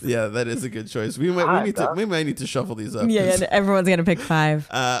choice. Yeah, that is a good choice. We might need to shuffle these up. Yeah, everyone's gonna pick 5.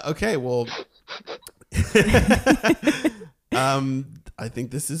 Okay, well, I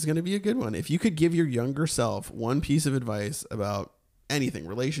think this is gonna be a good one. If you could give your younger self one piece of advice about anything,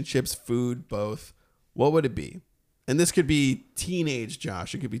 relationships, food, both, what would it be? And this could be teenage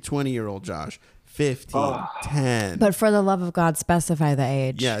Josh. It could be 20-year-old Josh. 15, 10. But for the love of God, specify the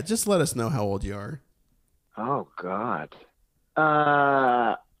age. Yeah, just let us know how old you are. Oh, God.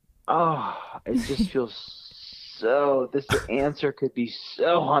 It just feels so, this answer could be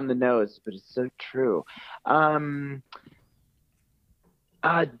so on the nose, but it's so true. I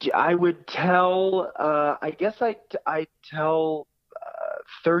would tell, I guess I tell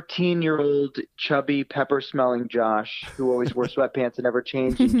 13-year-old chubby pepper-smelling Josh, who always wore sweatpants and never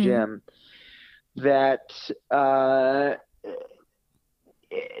changed in gym, that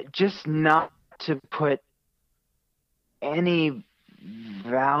just not to put any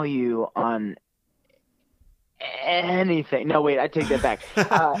value on anything. No, wait, I take that back.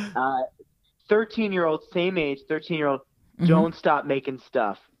 13-year-old, same age, 13-year-old, don't stop making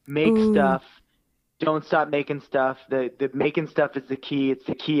stuff. Make stuff. Don't stop making stuff. The making stuff is the key. It's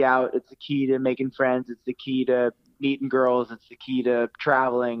the key out. It's the key to making friends. It's the key to meeting girls. It's the key to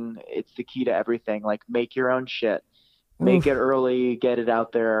traveling. It's the key to everything. Like, make your own shit. Make it early. Get it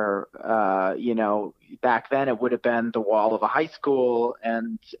out there. Back then it would have been the wall of a high school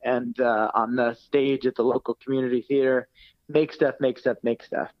and on the stage at the local community theater. Make stuff.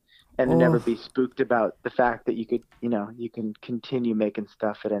 And never be spooked about the fact that you can continue making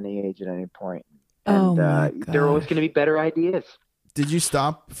stuff at any age, at any point. And there are always going to be better ideas. Did you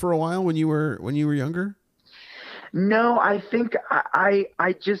stop for a while when you were younger? No, I think I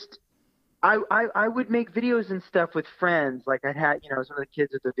would make videos and stuff with friends. Like, I had, I was one of the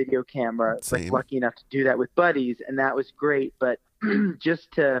kids with a video camera. Same. Like, lucky enough to do that with buddies, and that was great. But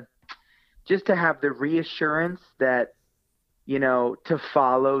just to just to have the reassurance that, you know, to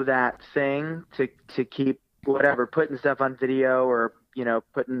follow that thing, to keep whatever, putting stuff on video or, you know,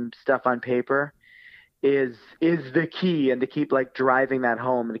 putting stuff on paper is the key, and to keep like driving that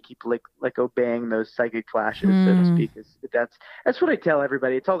home and to keep like obeying those psychic flashes, so to speak. That's what I tell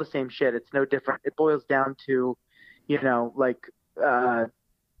everybody. It's all the same shit. It's no different. It boils down to, you know, like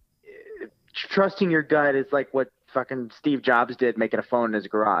trusting your gut is like what fucking Steve Jobs did making a phone in his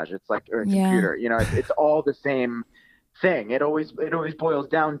garage. It's like, or a computer, you know, it's all the same thing. It always boils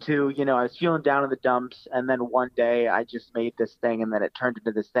down to, you know, I was feeling down in the dumps, and then one day I just made this thing, and then it turned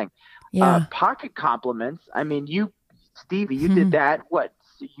into this thing. Pocket compliments. I mean, Stevie, you did that. What?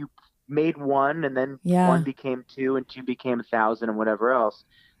 So you made one, and then one became two, and two became 1,000, and whatever else.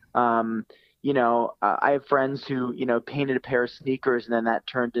 You know, I have friends who, you know, painted a pair of sneakers, and then that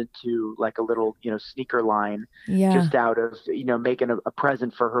turned into like a little, you know, sneaker line just out of, you know, making a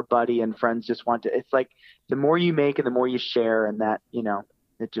present for her buddy, and friends just want to, it's like the more you make and the more you share, and that, you know,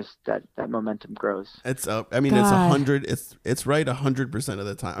 it just, that momentum grows. It's I mean, God. It's 100, it's right 100% of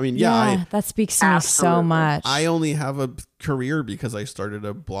the time. I mean, that speaks to me so much. I only have a career because I started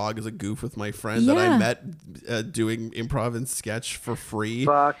a blog as a goof with my friend that I met doing improv and sketch for free.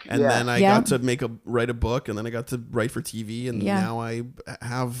 Then I got to write a book, and then I got to write for TV, and now I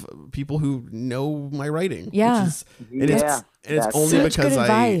have people who know my writing. Which is, it's only because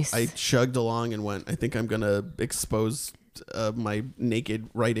I chugged along and went, I think I'm gonna expose my naked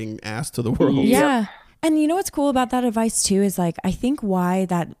writing ass to the world. And you know what's cool about that advice too is like, I think why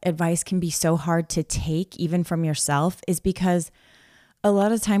that advice can be so hard to take even from yourself is because a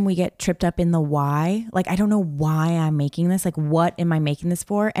lot of time we get tripped up in the why. Like, I don't know why I'm making this. Like, what am I making this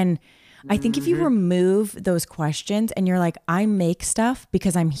for? And I think if you remove those questions and you're like, I make stuff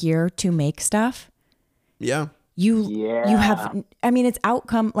because I'm here to make stuff. You have, I mean, it's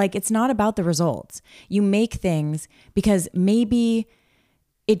outcome, like it's not about the results. You make things because maybe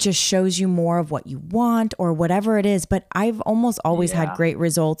it just shows you more of what you want or whatever it is. But I've almost always had great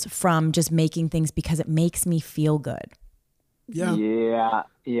results from just making things because it makes me feel good.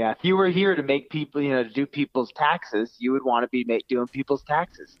 If you were here to make people, you know, to do people's taxes, you would want to be doing people's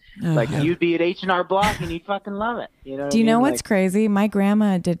taxes. You'd be at H&R Block and you'd fucking love it. You know? Do you know what's crazy? My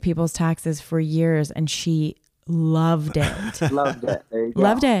grandma did people's taxes for years, and she loved it. Loved it. There you go.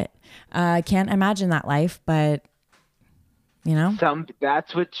 Loved it. I can't imagine that life, but you know,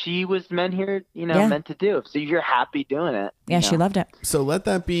 that's what she was meant here, you know, meant to do. So you're happy doing it. She loved it. So let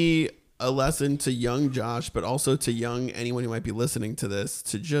that be a lesson to young Josh, but also to young anyone who might be listening to this,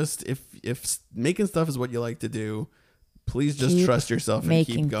 to just, if making stuff is what you like to do, please just trust yourself and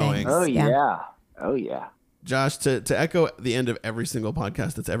keep going. Things. Oh yeah. Josh, to echo the end of every single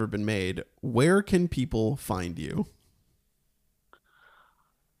podcast that's ever been made, where can people find you?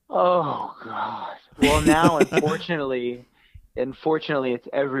 Oh God. Well, now, unfortunately, it's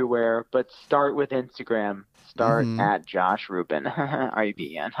everywhere, but start with Instagram. Start at Josh Rubin,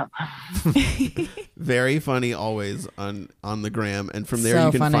 RUBN. Very funny always on the gram. And from there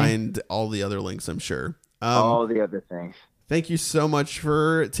you can find all the other links, I'm sure. All the other things. Thank you so much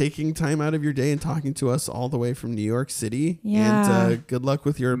for taking time out of your day and talking to us all the way from New York City. And good luck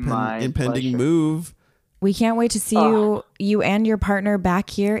with your impending move. We can't wait to see you and your partner back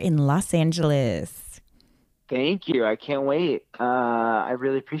here in Los Angeles. Thank you. I can't wait. I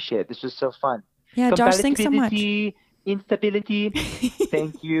really appreciate it. This was so fun. Yeah, Josh, thanks so much. Instability.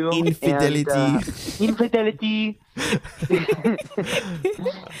 Thank you. Infidelity. Infidelity.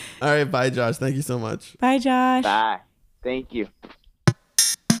 All right. Bye, Josh. Thank you so much. Bye, Josh. Bye. Thank you.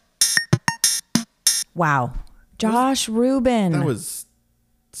 Wow. Josh Rubin. That was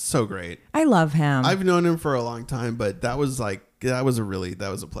so great. I love him. I've known him for a long time, but that was a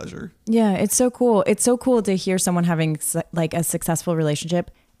pleasure. Yeah, it's so cool. It's so cool to hear someone having like a successful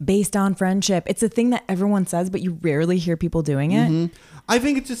relationship based on friendship. It's a thing that everyone says, but you rarely hear people doing it. I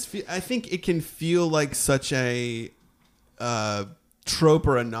think it can feel like such a trope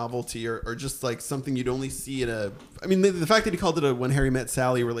or a novelty or just like something you'd only see in the fact that he called it a When Harry Met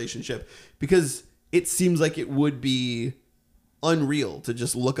Sally relationship, because it seems like it would be unreal to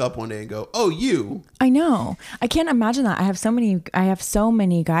just look up one day and go, oh, you. I know. I can't imagine that. I have so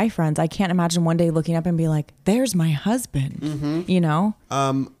many guy friends. I can't imagine one day looking up and be like, there's my husband, you know?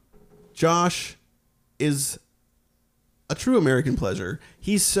 Josh is a true American pleasure.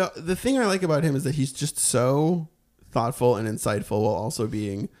 The thing I like about him is that he's just so thoughtful and insightful while also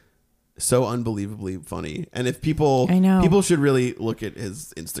being so unbelievably funny. And if people, I know. people should really look at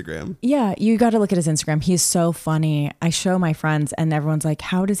his Instagram. Yeah, you got to look at his Instagram. He's so funny. I show my friends and everyone's like,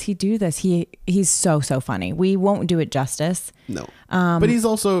 how does he do this? He's so funny. We won't do it justice. No. But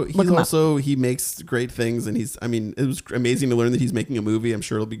he makes great things. And it was amazing to learn that he's making a movie. I'm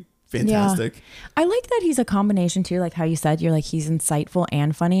sure it'll be fantastic. Yeah. I like that he's a combination too. Like how you said, you're like, he's insightful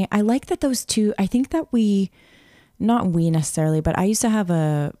and funny. I like that those two, I think that not we necessarily, but I used to have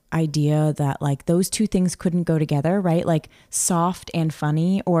a idea that like those two things couldn't go together, right? Like soft and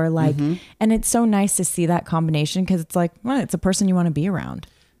funny, or like, and it's so nice to see that combination because it's like, well, it's a person you want to be around.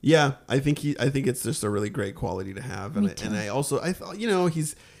 Yeah, I think it's just a really great quality to have, and I thought I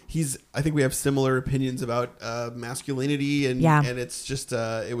think we have similar opinions about masculinity, and it's just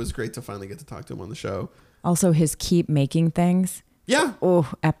it was great to finally get to talk to him on the show. Also, his keep making things. Yeah.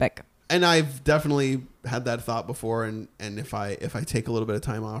 Oh, epic. And I've definitely had that thought before, and if I take a little bit of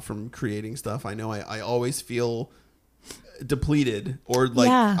time off from creating stuff, I know I always feel depleted or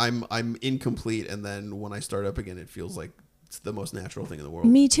like I'm incomplete, and then when I start up again, it feels like it's the most natural thing in the world.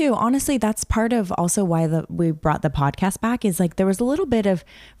 Me too. Honestly, that's part of also why we brought the podcast back, is like there was a little bit of,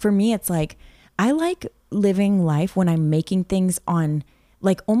 for me, it's like I like living life when I'm making things on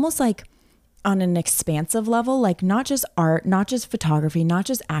like almost like on an expansive level, like not just art, not just photography, not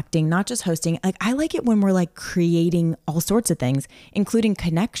just acting, not just hosting. Like I like it when we're like creating all sorts of things, including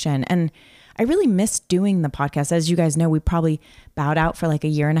connection. And I really missed doing the podcast. As you guys know, we probably bowed out for like a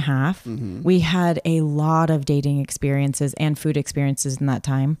year and a half. Mm-hmm. We had a lot of dating experiences and food experiences in that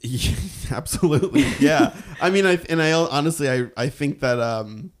time. Yeah, absolutely. Yeah. I mean, I think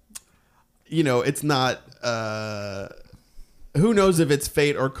that, it's not, who knows if it's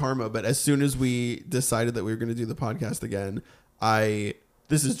fate or karma, but as soon as we decided that we were going to do the podcast again,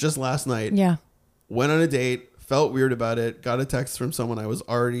 this is just last night. Yeah. Went on a date, felt weird about it, got a text from someone I was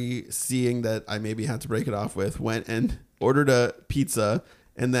already seeing that I maybe had to break it off with, went and ordered a pizza,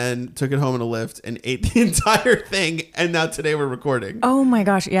 and then took it home in a Lyft and ate the entire thing. And now today we're recording. Oh my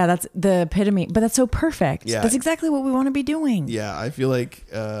gosh. Yeah, that's the epitome, but that's so perfect. Yeah. That's exactly what we want to be doing. Yeah, I feel like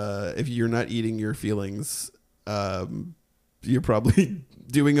if you're not eating your feelings, you're probably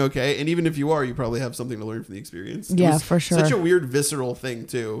doing okay. And even if you are, you probably have something to learn from the experience. Yeah, for sure. Such a weird visceral thing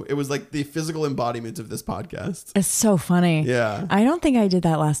too. It was like the physical embodiment of this podcast. It's so funny. Yeah. I don't think I did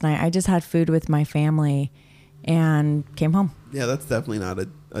that last night. I just had food with my family and came home. Yeah, that's definitely not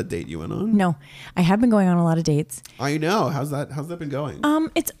a date you went on. No, I have been going on a lot of dates. I know. How's that been going?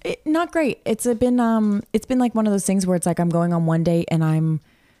 It's not great. It's been like one of those things where it's like I'm going on one date and I'm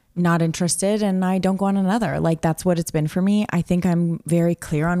not interested and I don't go on another. Like that's what it's been for me. I think I'm very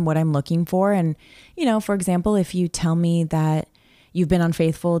clear on what I'm looking for. And, for example, if you tell me that you've been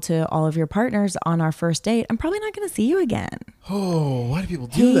unfaithful to all of your partners on our first date, I'm probably not going to see you again. Oh, why do people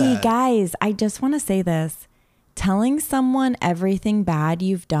do that? Hey guys, I just want to say this. Telling someone everything bad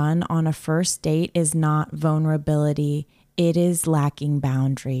you've done on a first date is not vulnerability. It is lacking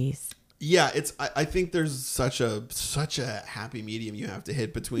boundaries. Yeah, I think there's such a happy medium you have to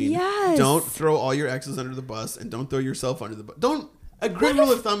hit between yes. Don't throw all your exes under the bus and don't throw yourself under the bus. A great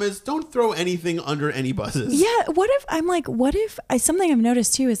rule of thumb is don't throw anything under any buses. Yeah, what if something I've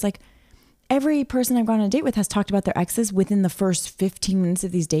noticed too is like every person I've gone on a date with has talked about their exes within the first 15 minutes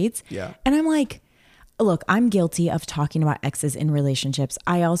of these dates. Yeah. And I'm like, look, I'm guilty of talking about exes in relationships.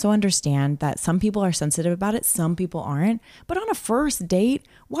 I also understand that some people are sensitive about it. Some people aren't. But on a first date,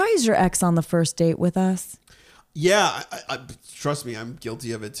 why is your ex on the first date with us? Yeah, I trust me, I'm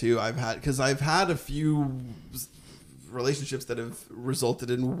guilty of it too. I've had a few relationships that have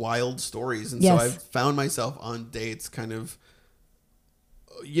resulted in wild stories. And yes. So I've found myself on dates kind of,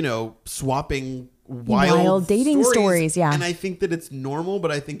 swapping wild dating stories. Yeah. And I think that it's normal,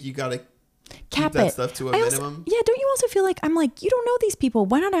 but I think you got to keep that stuff to a minimum. Don't you also feel like, I'm like, you don't know these people.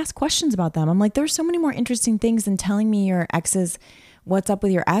 Why not ask questions about them? I'm like, there's so many more interesting things than telling me your ex's what's up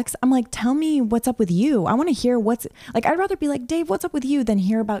with your ex. I'm like, tell me what's up with you. I want to hear I'd rather be like, Dave, what's up with you than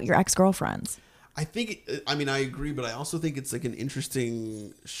hear about your ex-girlfriends. I agree, but I also think it's like an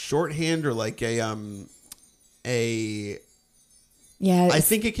interesting shorthand or like yeah. I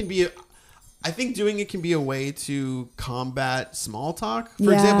think doing it can be a way to combat small talk.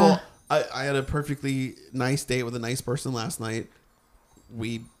 For example, I had a perfectly nice date with a nice person last night.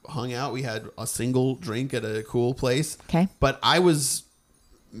 We hung out. We had a single drink at a cool place. Okay. But I was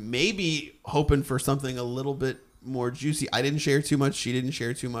maybe hoping for something a little bit more juicy. I didn't share too much. She didn't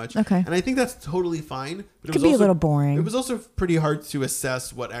share too much. Okay. And I think that's totally fine. But it could be a little boring. It was also pretty hard to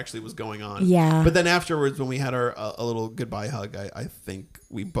assess what actually was going on. Yeah. But then afterwards, when we had a little goodbye hug, I think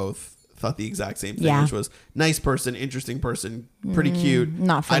we both thought the exact same thing, Yeah. which was nice person, interesting person, pretty cute.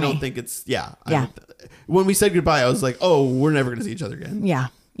 Not for I me. don't think it's Yeah. When we said goodbye, I was like, oh, we're never gonna see each other again. Yeah.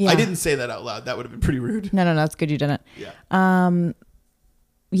 Yeah. I didn't say that out loud. That would have been pretty rude. No, that's good you didn't. Yeah.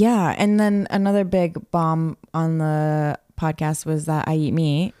 Yeah. And then another big bomb on the podcast was that I eat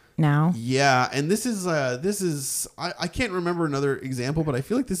meat now. Yeah, and this is I can't remember another example, but I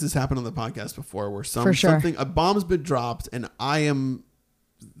feel like this has happened on the podcast before, where For sure. something a bomb's been dropped, and I am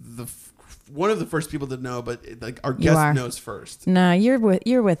one of the first people to know, but like our You are. guest knows first. No, you're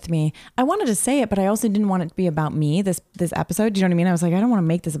with me. I wanted to say it, but I also didn't want it to be about me. This episode, do you know what I mean? I was like, I don't want to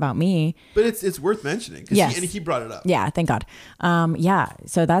make this about me. But it's worth mentioning. Yes. And he brought it up. Yeah, thank God. Yeah,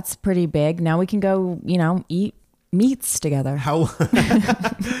 so that's pretty big. Now we can go, eat meats together. How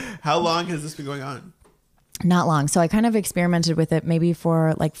long has this been going on? Not long. So I kind of experimented with it maybe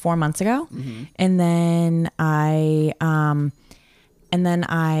for like 4 months ago, and then I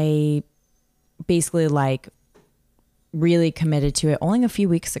basically like really committed to it only a few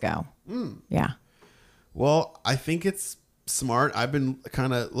weeks ago. Yeah. Well, I think it's smart. I've been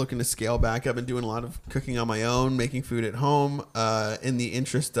kind of looking to scale back. I've been doing a lot of cooking on my own, making food at home, in the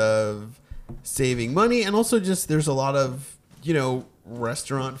interest of saving money. And also just there's a lot of,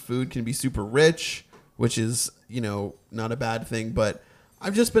 restaurant food can be super rich, which is, not a bad thing. But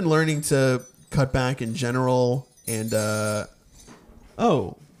I've just been learning to cut back in general. And,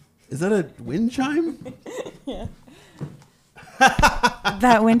 is that a wind chime? Yeah.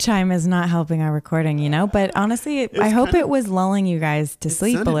 That wind chime is not helping our recording, But honestly, I hope it was lulling you guys to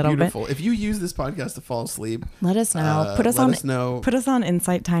sleep a little beautiful. bit. If you use this podcast to fall asleep, let us know. Put us on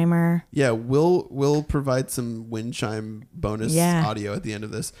Insight Timer. Yeah, we'll provide some wind chime bonus audio at the end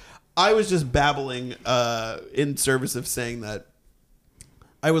of this. I was just babbling in service of saying that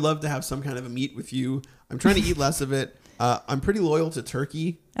I would love to have some kind of a meet with you. I'm trying to eat less of it. I'm pretty loyal to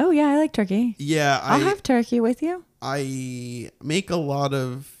turkey. Oh yeah, I like turkey. Yeah, I'll have turkey with you. I make a lot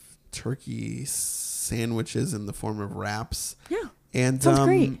of turkey sandwiches in the form of wraps. Yeah, and sounds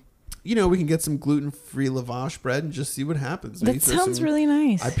great. We can get some gluten-free lavash bread and just see what happens. That sounds really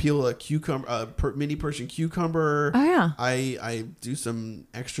nice. I peel a cucumber, mini Persian cucumber. Oh yeah. I do some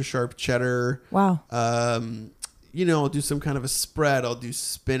extra sharp cheddar. Wow. I'll do some kind of a spread. I'll do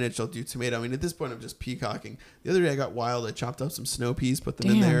spinach. I'll do tomato. I mean, at this point, I'm just peacocking. The other day, I got wild. I chopped up some snow peas, put them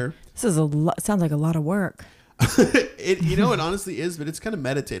in there. This is sounds like a lot of work. It honestly is, but it's kind of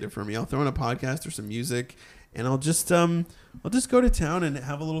meditative for me. I'll throw in a podcast or some music, and I'll just go to town and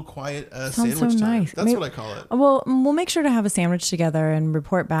have a little quiet sandwich so time. nice. That's what I call it. Well, we'll make sure to have a sandwich together and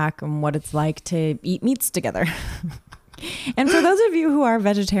report back on what it's like to eat meats together. And for those of you who are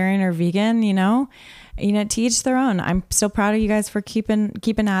vegetarian or vegan, to each their own. I'm still proud of you guys for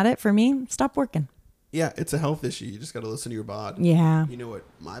keeping at it. For me, stop working. Yeah, it's a health issue. You just got to listen to your bod. Yeah. You know what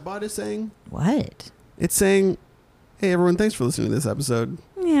my bod is saying? What? It's saying, hey, everyone, thanks for listening to this episode.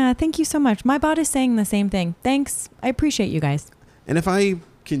 Yeah, thank you so much. My bod is saying the same thing. Thanks. I appreciate you guys. And if I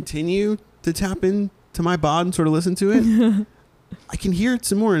continue to tap into my bod and sort of listen to it, I can hear it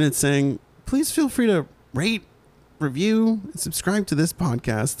some more. And it's saying, please feel free to rate, review, and subscribe to this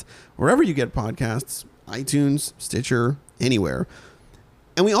podcast wherever you get podcasts, iTunes, Stitcher, anywhere.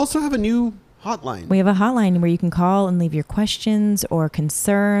 And we also have a new hotline. We have a hotline where you can call and leave your questions or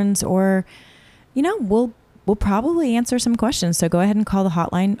concerns, or we'll probably answer some questions. So go ahead and call the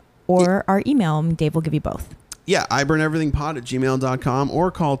hotline or our email, and Dave will give you both. Yeah, iburneverythingpod@gmail.com,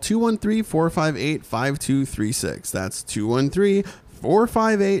 or call 213-458-5236. That's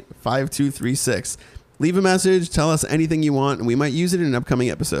 213-458-5236. Leave a message, tell us anything you want, and we might use it in an upcoming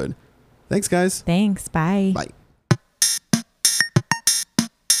episode. Thanks, guys. Thanks. Bye. Bye.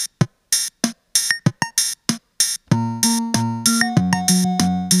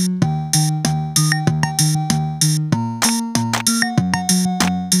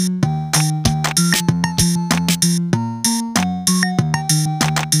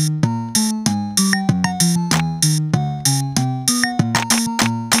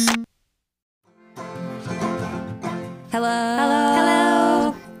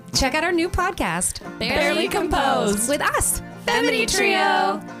 Hello. Check out our new podcast, Barely Composed, with us, Femini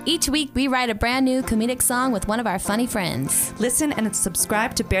Trio. Each week, we write a brand new comedic song with one of our funny friends. Listen and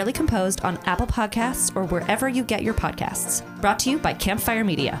subscribe to Barely Composed on Apple Podcasts or wherever you get your podcasts. Brought to you by Campfire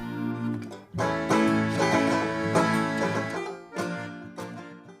Media.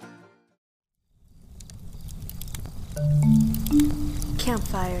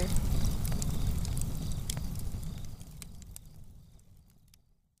 Campfire.